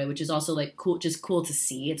West Broadway, which is also, like, cool, just cool to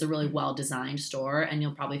see. It's a really well-designed store, and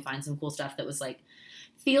you'll probably find some cool stuff that was, like,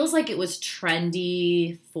 feels like it was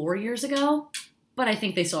trendy 4 years ago, but I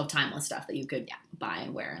think they still have timeless stuff that you could buy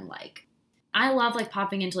and wear and like. I love, like,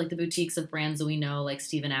 popping into, like, the boutiques of brands that we know, like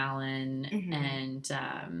Stephen Allen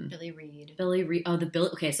and Billy Reed.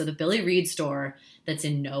 So the Billy Reed store that's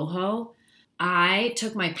in NoHo. I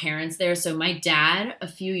took my parents there. So my dad, a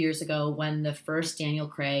few years ago, when the first Daniel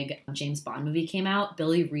Craig James Bond movie came out,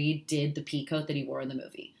 Billy Reed did the pea coat that he wore in the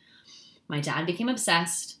movie. My dad became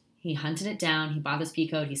obsessed. He hunted it down. He bought this pea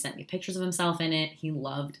coat. He sent me pictures of himself in it. He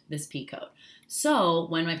loved this pea coat. So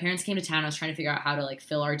when my parents came to town, I was trying to figure out how to, like,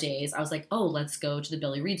 fill our days. I was like, oh, let's go to the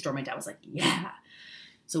Billy Reed store. My dad was like, yeah.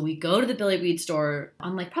 So we go to the Billy Reed store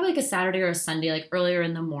on, like, probably, like, a Saturday or a Sunday, like, earlier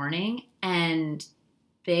in the morning. And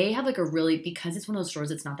they have, like, because it's one of those stores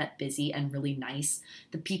that's not that busy and really nice,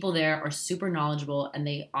 the people there are super knowledgeable, and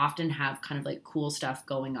they often have kind of, like, cool stuff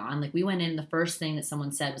going on. Like, we went in, the first thing that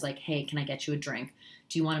someone said was like, hey, can I get you a drink?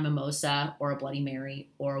 Do you want a mimosa or a Bloody Mary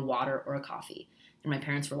or a water or a coffee? And my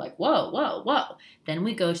parents were like, whoa, whoa, whoa. Then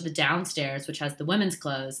we go to the downstairs, which has the women's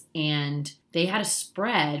clothes, and they had a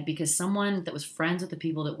spread because someone that was friends with the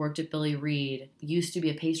people that worked at Billy Reed used to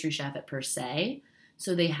be a pastry chef at Per Se.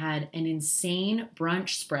 So they had an insane brunch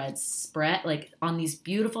spread like on these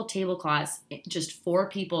beautiful tablecloths, just for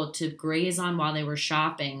people to graze on while they were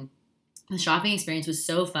shopping. The shopping experience was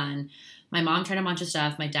so fun. My mom tried a bunch of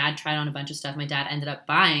stuff. My dad tried on a bunch of stuff. My dad ended up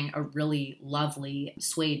buying a really lovely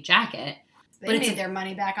suede jacket. They made their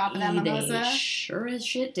money back off of that mimosa. They sure as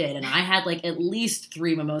shit did. And I had, like, at least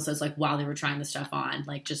 3 mimosas, like, while they were trying the stuff on.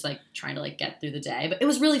 Like, just, like, trying to, like, get through the day. But it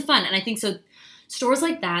was really fun. And I think so stores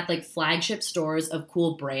like that, like flagship stores of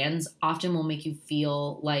cool brands, often will make you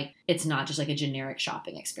feel like it's not just, like, a generic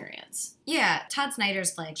shopping experience. Yeah. Todd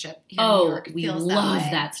Snyder's flagship here in New York we feels love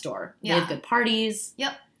that store. Yeah. They have good parties.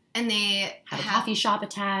 Yep. And they have a coffee shop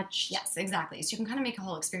attached. Yes, exactly. So you can kind of make a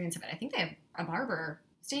whole experience of it. I think they have a barber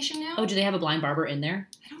station now. Oh, do they have a blind barber in there?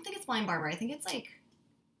 I don't think it's blind barber. I think it's like,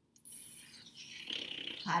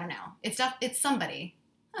 I don't know. It's somebody.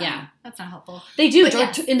 Yeah. That's not helpful. They do.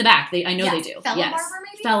 Yes. In the back. I know they do. Fellow barber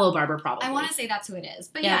maybe? Fellow barber probably. I want to say that's who it is.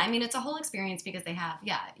 But yeah, I mean, it's a whole experience because they have,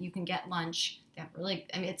 you can get lunch. They have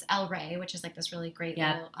it's El Rey, which is like this really great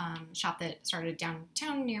little shop that started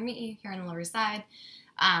downtown near me here on the Lower East Side.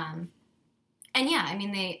 And yeah, I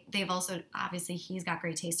mean, they've also, obviously, he's got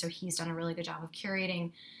great taste, so he's done a really good job of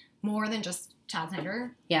curating more than just Todd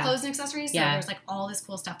Snyder clothes and accessories. So there's, like, all this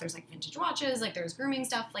cool stuff. There's, like, vintage watches, like, there's grooming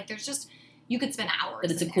stuff. Like, there's just, you could spend hours.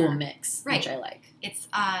 But it's a cool mix, which I like. It's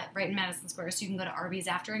right in Madison Square, so you can go to Arby's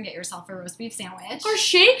after and get yourself a roast beef sandwich. Or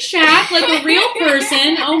Shake Shack, like a real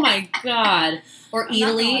person. Oh, my God. Or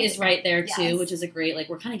Eataly is right there, too, which is a great, like,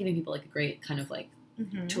 we're kind of giving people, like, a great kind of, like,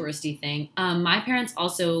 touristy thing. My parents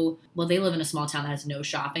also, they live in a small town that has no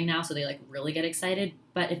shopping now, so they, like, really get excited.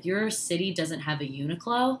 But if your city doesn't have a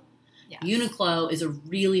Uniqlo, Uniqlo is a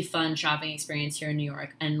really fun shopping experience here in New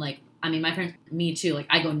York. And, like, I mean, my parents, me too, like,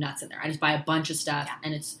 I go nuts in there. I just buy a bunch of stuff,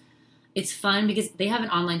 and it's fun because they have an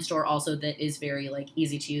online store also that is very, like,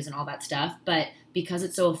 easy to use and all that stuff. But because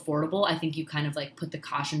it's so affordable, I think you kind of, like, put the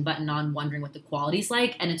caution button on, wondering what the quality's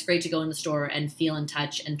like. And it's great to go in the store and feel and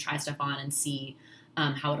touch and try stuff on and see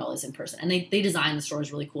how it all is in person. And they design the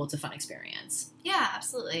stores really cool. It's a fun experience. Yeah,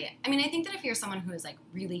 absolutely. I mean, I think that if you're someone who is, like,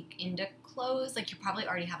 really into clothes, like, you probably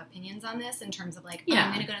already have opinions on this in terms of, like,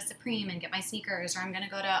 I'm going to go to Supreme and get my sneakers, or I'm going to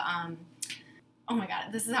go to, oh my God,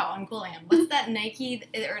 this is how uncool I am. What's that Nike,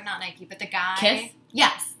 or not Nike, but the guy? Kith?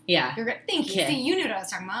 Yes. Yeah. Thank you. Kith. See, you knew what I was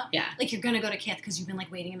talking about. Yeah. Like, you're going to go to Kith because you've been,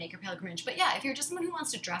 like, waiting to make your pilgrimage. But yeah, if you're just someone who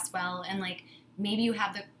wants to dress well and, like, maybe you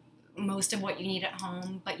have the most of what you need at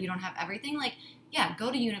home, but you don't have everything, like,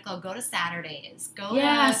 go to Uniqlo, go to Saturdays,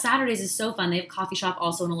 Saturdays is so fun. They have a coffee shop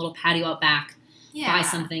also in a little patio out back. Yeah. Buy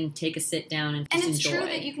something, take a sit down, and just enjoy. And it's true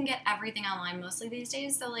that you can get everything online mostly these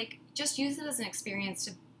days, so, like, just use it as an experience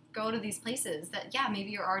to go to these places that,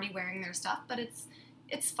 maybe you're already wearing their stuff, but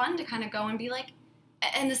it's fun to kind of go and be like,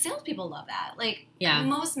 And the salespeople love that. Like,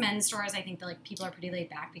 most men's stores, I think that, like, people are pretty laid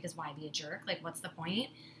back because why be a jerk? Like, what's the point?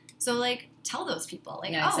 So, like, tell those people.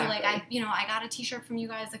 Like, exactly. like, I got a t-shirt from you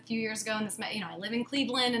guys a few years ago, and this, I live in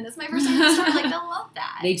Cleveland, and this is my first time in the store. Like, they'll love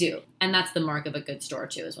that. They do. And that's the mark of a good store,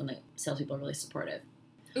 too, is when the salespeople are really supportive.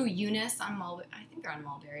 Ooh, Eunice on Mulberry. I think they're on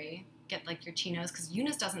Mulberry. Get, like, your chinos, because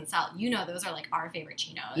Eunice doesn't sell. Those are, like, our favorite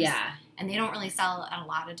chinos. Yeah. And they don't really sell at a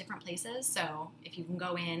lot of different places, so if you can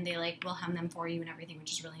go in, they, like, will hem them for you and everything,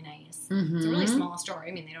 which is really nice. Mm-hmm. It's a really small store.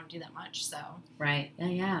 I mean, they don't do that much, so. Right.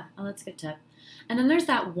 Yeah. Oh, that's a good tip. And then there's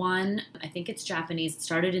that one, I think it's Japanese. It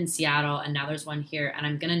started in Seattle, and now there's one here, and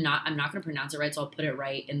I'm not gonna pronounce it right, so I'll put it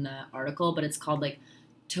right in the article, but it's called, like,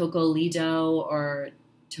 Tokoledo or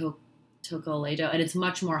Tokoledo, and it's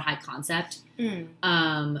much more high concept.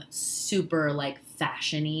 Super, like,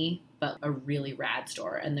 fashion-y, but a really rad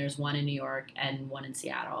store. And there's one in New York and one in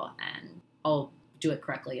Seattle, and I'll do it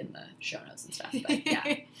correctly in the show notes and stuff, but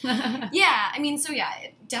yeah. Yeah, I mean, so yeah,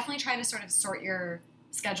 definitely try to sort of sort your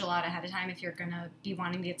schedule out ahead of time if you're going to be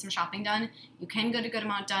wanting to get some shopping done. You can get a good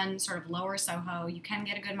amount done sort of lower Soho. You can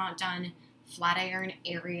get a good amount done Flatiron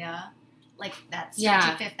area, like that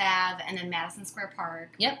stretch of Fifth Ave and then Madison Square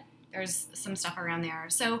Park. Yep. There's some stuff around there.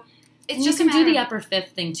 So it's and just you can do the upper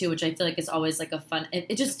Fifth thing too, which I feel like is always like a fun.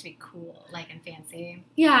 It just to be cool, like, and fancy.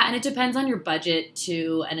 Yeah, and it depends on your budget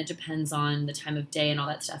too, and it depends on the time of day and all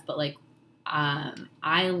that stuff. But like,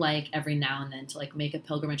 I like every now and then to like make a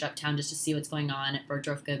pilgrimage uptown just to see what's going on at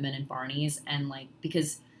Bergdorf Goodman and Barney's, and like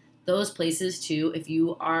because those places too, if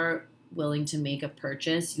you are willing to make a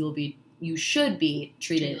purchase, you should be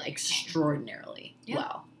treated like extraordinarily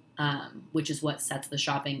well, which is what sets the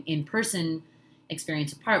shopping in person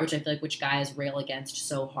experience apart, which I feel like which guys rail against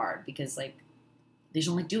so hard because like they just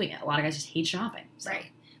don't like doing it. A lot of guys just hate shopping. So. Right.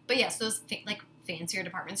 But yes, those like fancier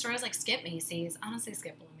department stores like Skip Macy's, honestly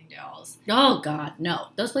Skip Bloomingdale's. Oh God, no.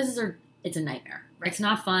 Those places it's a nightmare. Right. It's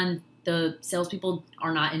not fun. The salespeople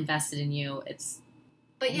are not invested in you. It's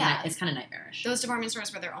kind of nightmarish. Those department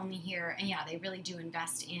stores where they're only here, and they really do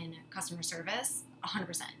invest in customer service,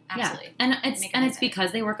 100%, absolutely. Yeah. And it's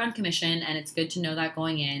because they work on commission, and it's good to know that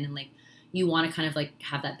going in, and like you want to kind of like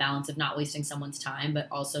have that balance of not wasting someone's time, but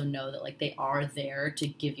also know that like they are there to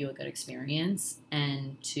give you a good experience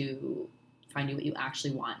and to find you what you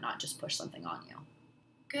actually want, not just push something on you.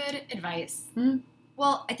 Good advice. Mm-hmm.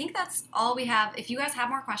 Well, I think that's all we have. If you guys have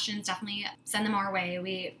more questions, definitely send them our way.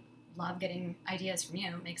 We love getting ideas from you.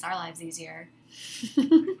 It makes our lives easier.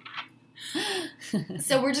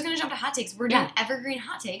 So we're just going to jump to hot takes. We're doing evergreen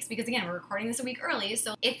hot takes because, again, we're recording this a week early.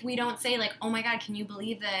 So if we don't say, like, oh, my God, can you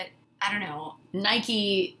believe that, I don't know,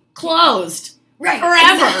 Nike closed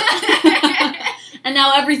forever. And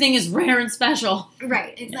now everything is rare and special.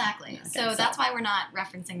 Right, exactly. Yeah. Okay, so that's why we're not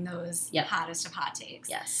referencing those hottest of hot takes.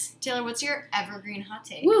 Yes. Taylor, what's your evergreen hot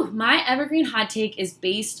take? Woo, my evergreen hot take is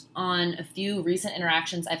based on a few recent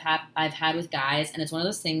interactions I've had with guys, and it's one of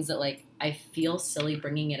those things that like I feel silly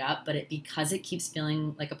bringing it up, but because it keeps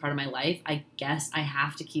feeling like a part of my life, I guess I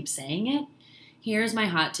have to keep saying it. Here's my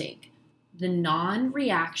hot take. The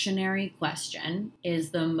non-reactionary question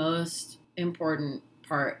is the most important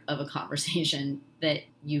part of a conversation that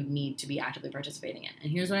you need to be actively participating in.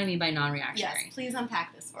 And here's what I mean by non-reactionary. Yes, please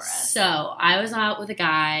unpack this for us. So I was out with a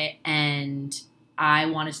guy and I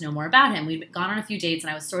wanted to know more about him. We'd gone on a few dates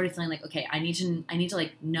and I was sort of feeling like, okay, I need to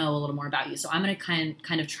like know a little more about you. So I'm going to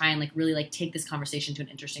kind of try and like really like take this conversation to an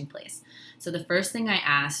interesting place. So the first thing I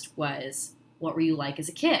asked was, what were you like as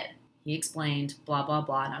a kid? He explained, blah, blah,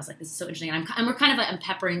 blah. And I was like, this is so interesting. And we're kind of like, I'm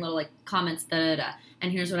peppering little like comments, da-da-da.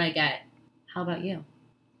 And here's what I get. How about you?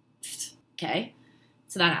 Okay.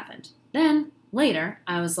 So that happened. Then later,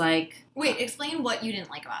 I was like... Wait, explain what you didn't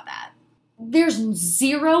like about that. There's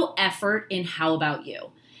zero effort in how about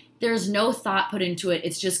you. There's no thought put into it.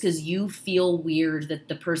 It's just because you feel weird that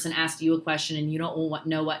the person asked you a question and you don't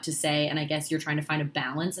know what to say. And I guess you're trying to find a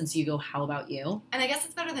balance. And so you go, how about you? And I guess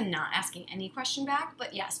it's better than not asking any question back.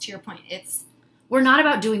 But yes, to your point, we're not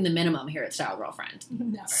about doing the minimum here at Style Girlfriend.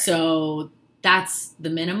 Never. So... that's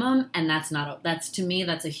the minimum, and that's to me,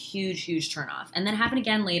 that's a huge, huge turnoff. And then happened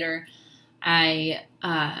again later. What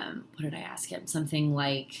did I ask him? Something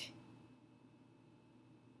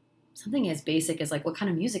as basic as like, what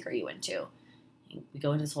kind of music are you into? We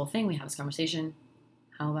go into this whole thing. We have this conversation.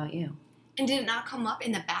 How about you? And did it not come up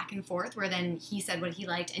in the back and forth where then he said what he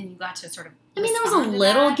liked and you got to sort of I mean, there was a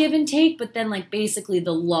little give and take, but then like basically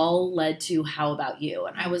the lull led to how about you?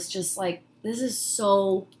 And I was just like, this is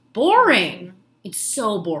so boring. It's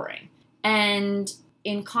so boring. And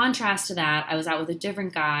in contrast to that, I was out with a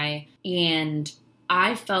different guy and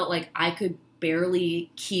I felt like I could barely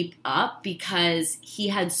keep up because he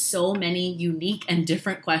had so many unique and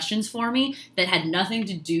different questions for me that had nothing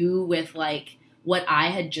to do with like what I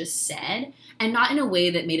had just said, and not in a way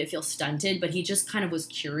that made it feel stunted, but he just kind of was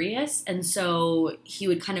curious. And so he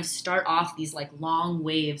would kind of start off these like long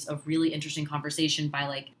waves of really interesting conversation by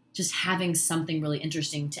like just having something really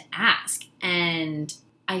interesting to ask. And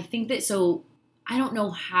I think that, so I don't know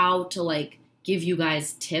how to like give you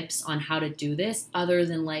guys tips on how to do this other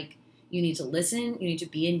than like, you need to listen, you need to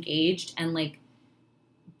be engaged, and like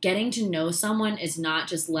getting to know someone is not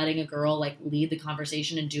just letting a girl like lead the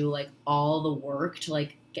conversation and do like all the work to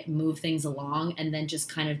like move things along and then just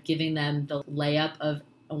kind of giving them the layup of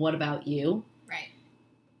what about you? Right.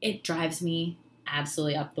 It drives me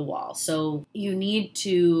absolutely up the wall. So you need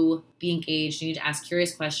to be engaged. You need to ask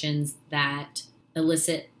curious questions that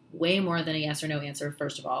elicit way more than a yes or no answer,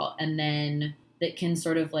 first of all, and then that can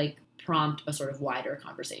sort of like prompt a sort of wider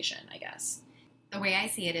conversation, I guess. The way I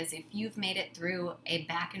see it is if you've made it through a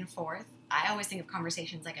back and forth, I always think of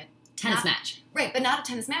conversations like a tennis match. Right, but not a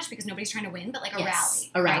tennis match because nobody's trying to win, but like a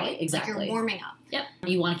rally. A rally, right? exactly. Like you're warming up. Yep.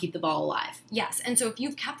 You want to keep the ball alive. Yes, and so if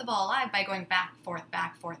you've kept the ball alive by going back, forth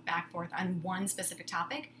on one specific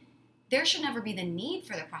topic, there should never be the need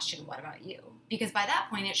for the question, what about you? Because by that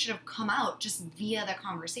point, it should have come out just via the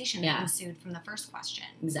conversation that ensued from the first question.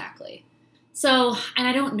 Exactly. So, and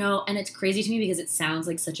I don't know, and it's crazy to me because it sounds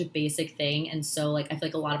like such a basic thing, and so like I feel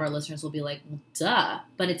like a lot of our listeners will be like, well, duh,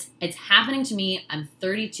 but it's happening to me. I'm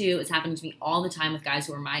 32. It's happening to me all the time with guys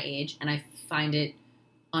who are my age, and I find it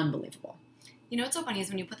unbelievable. You know what's so funny is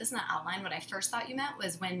when you put this in the outline, what I first thought you meant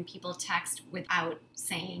was when people text without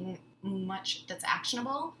saying much that's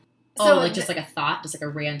actionable. So, like just like a thought, just like a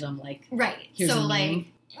random like, right. Here's so a like. meme.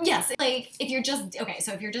 Yes, like if you're just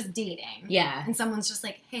so if you're just dating, and someone's just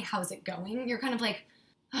like, "Hey, how's it going?" You're kind of like,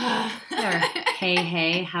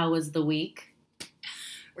 "Hey, how was the week?"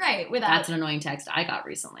 Right. That's an annoying text I got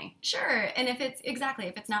recently. Sure, and if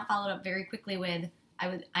it's not followed up very quickly with,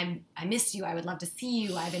 I missed you. I would love to see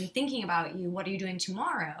you. I've been thinking about you. What are you doing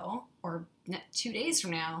tomorrow or 2 days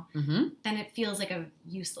from now? Mm-hmm. Then it feels like a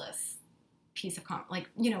useless piece of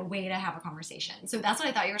way to have a conversation. So that's what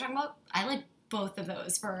I thought you were talking about. I like both of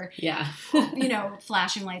those for,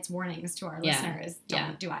 flashing lights warnings to our listeners.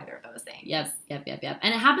 Don't do either of those things. Yep.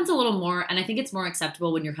 And it happens a little more, and I think it's more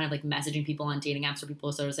acceptable when you're kind of like messaging people on dating apps where people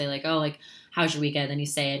sort of say like, oh, like, how's your weekend? Then you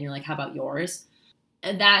say it and you're like, how about yours?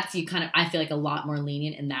 And that's, I feel like a lot more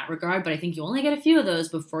lenient in that regard, but I think you only get a few of those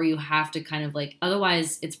before you have to kind of like,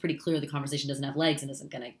 otherwise it's pretty clear the conversation doesn't have legs and isn't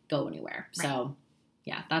going to go anywhere. Right. So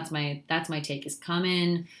yeah, that's my take, is come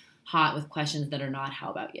in hot with questions that are not, how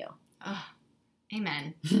about you? Ugh.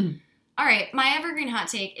 Amen. All right. My evergreen hot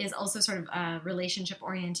take is also sort of relationship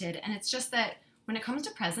oriented. And it's just that when it comes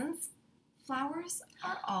to presents, flowers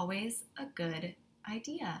are always a good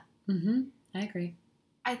idea. Mm-hmm. I agree.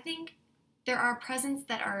 I think there are presents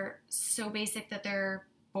that are so basic that they're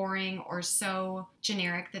boring or so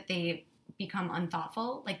generic that they become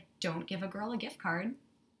unthoughtful. Like, don't give a girl a gift card,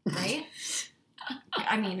 right?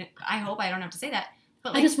 I mean, I hope I don't have to say that.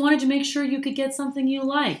 But I just wanted to make sure you could get something you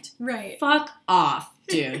liked. Right. Fuck off,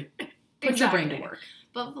 dude. Put your brain to work.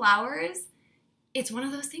 But flowers, it's one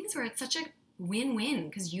of those things where it's such a win-win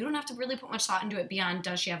because you don't have to really put much thought into it beyond,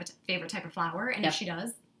 does she have a favorite type of flower? And if she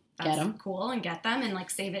does, that's cool, and get them and like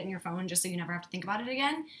save it in your phone just so you never have to think about it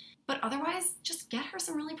again. But otherwise, just get her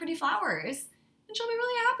some really pretty flowers and she'll be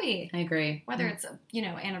really happy. I agree. Whether it's a,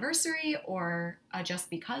 anniversary or a just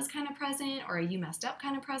because kind of present or a you messed up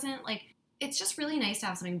kind of present, like, it's just really nice to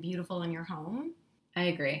have something beautiful in your home. I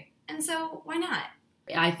agree. And so why not?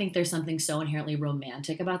 I think there's something so inherently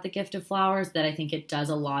romantic about the gift of flowers that I think it does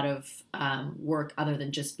a lot of work other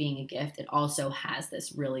than just being a gift. It also has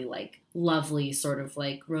this really like lovely sort of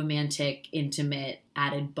like romantic, intimate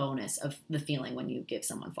added bonus of the feeling when you give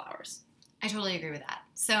someone flowers. I totally agree with that.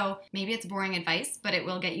 So maybe it's boring advice, but it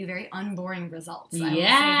will get you very unboring results.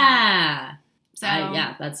 Yeah. So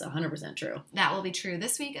that's 100% true. That will be true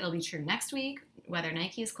this week. It'll be true next week, whether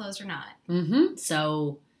Nike is closed or not. Mm-hmm.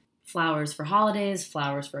 So flowers for holidays,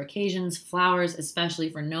 flowers for occasions, flowers especially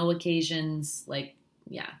for no occasions. Like,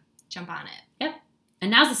 yeah. Jump on it. Yep. And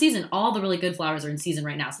now's the season. All the really good flowers are in season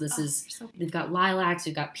right now. So we've got lilacs,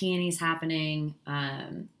 we've got peonies happening.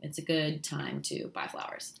 It's a good time to buy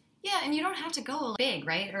flowers. Yeah, and you don't have to go big,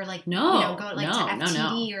 right? Or like, go to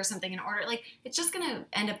FTD or something in order. Like, it's just going to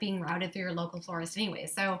end up being routed through your local florist anyway.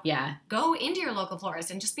 So yeah, go into your local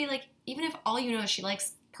florist and just be like, even if all you know is she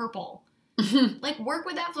likes purple, Like, work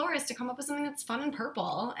with that florist to come up with something that's fun and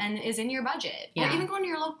purple and is in your budget. Or Yeah. even going to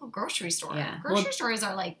your local grocery store. Yeah. Grocery stores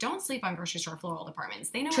are like, don't sleep on grocery store floral departments.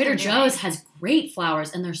 They know what Trader they're Joe's doing. has great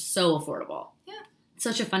flowers, and they're so affordable. Yeah. It's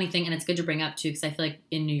such a funny thing, and it's good to bring up, too, because I feel like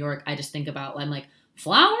in New York, I just think about, I'm like,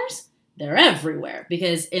 flowers? They're everywhere.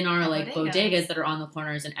 Because in our, like, bodegas that are on the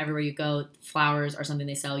corners and everywhere you go, flowers are something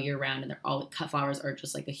they sell year-round, and they're all, cut flowers are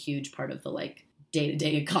just, like, a huge part of the, like,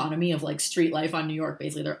 day-to-day economy of, like, street life on New York.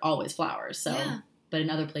 Basically, they're always flowers. So, Yeah. But in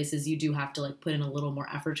other places, you do have to, like, put in a little more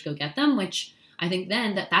effort to go get them, which I think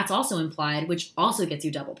then that's also implied, which also gets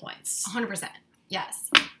you double points. 100%. Yes.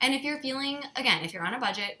 And if you're feeling, again, if you're on a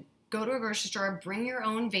budget, go to a grocery store, bring your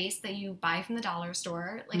own vase that you buy from the dollar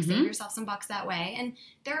store, like save yourself some bucks that way. And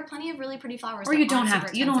there are plenty of really pretty flowers. Or you don't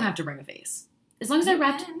have to bring a vase. As long as they're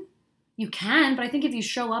wrapped. You can, but I think if you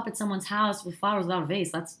show up at someone's house with flowers without a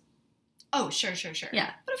vase, that's... Oh, sure.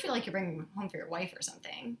 Yeah. But I feel like you're bringing them home for your wife or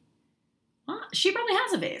something. She probably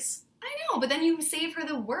has a vase. I know, but then you save her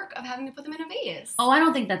the work of having to put them in a vase. Oh, I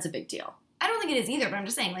don't think that's a big deal. I don't think it is either, but I'm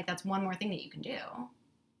just saying, like, that's one more thing that you can do.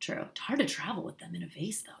 True. It's hard to travel with them in a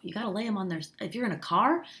vase, though. You got to lay them on their... If you're in a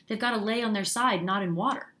car, they've got to lay on their side, not in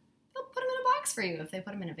water. They'll put them in a box for you if they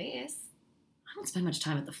put them in a vase. I don't spend much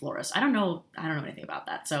time at the florist. I don't know anything about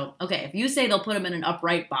that. So, okay, if you say they'll put them in an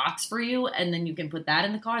upright box for you and then you can put that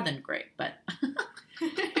in the car, then great. But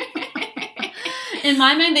in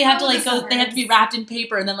my mind, they have to like go. They have to be wrapped in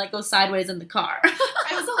paper and then like go sideways in the car.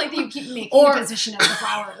 I also like that you keep making the position of the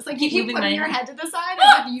flowers. Like you keep putting your head to the side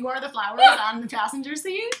as if you are the flowers on the passenger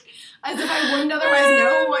seat, as if I wouldn't otherwise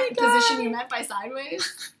know what position you meant by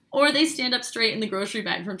sideways. Or they stand up straight in the grocery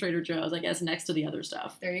bag from Trader Joe's, I guess, next to the other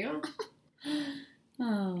stuff. There you go.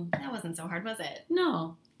 Oh, that wasn't so hard, was it?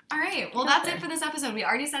 No. All right. Well, that's it for this episode. We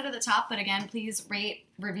already said at the top, but again, please rate,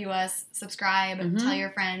 review us, subscribe, tell your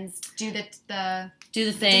friends, do the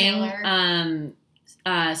thing.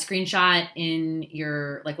 Screenshot in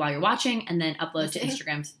your while you're watching, and then upload to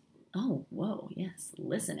Instagram's. Oh, whoa, yes,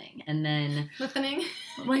 listening, and then listening.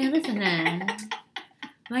 When you're listening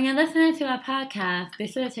to our podcast, be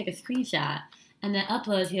sure to take a screenshot and then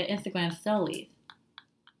upload to your Instagram story.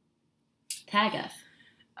 Tag us.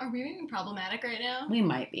 Are we being problematic right now? We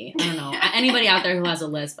might be. I don't know. Anybody out there who has a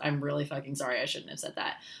lisp, I'm really fucking sorry. I shouldn't have said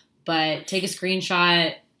that. But take a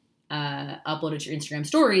screenshot, upload it to your Instagram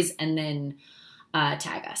stories, and then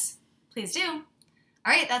tag us. Please do. All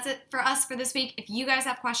right, that's it for us for this week. If you guys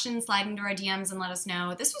have questions, slide into our DMs and let us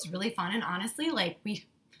know. This was really fun, and honestly, we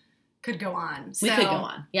could go on. We could go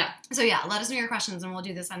on. Yeah. So, yeah, let us know your questions, and we'll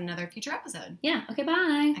do this on another future episode. Yeah. Okay,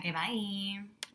 bye. Okay, bye.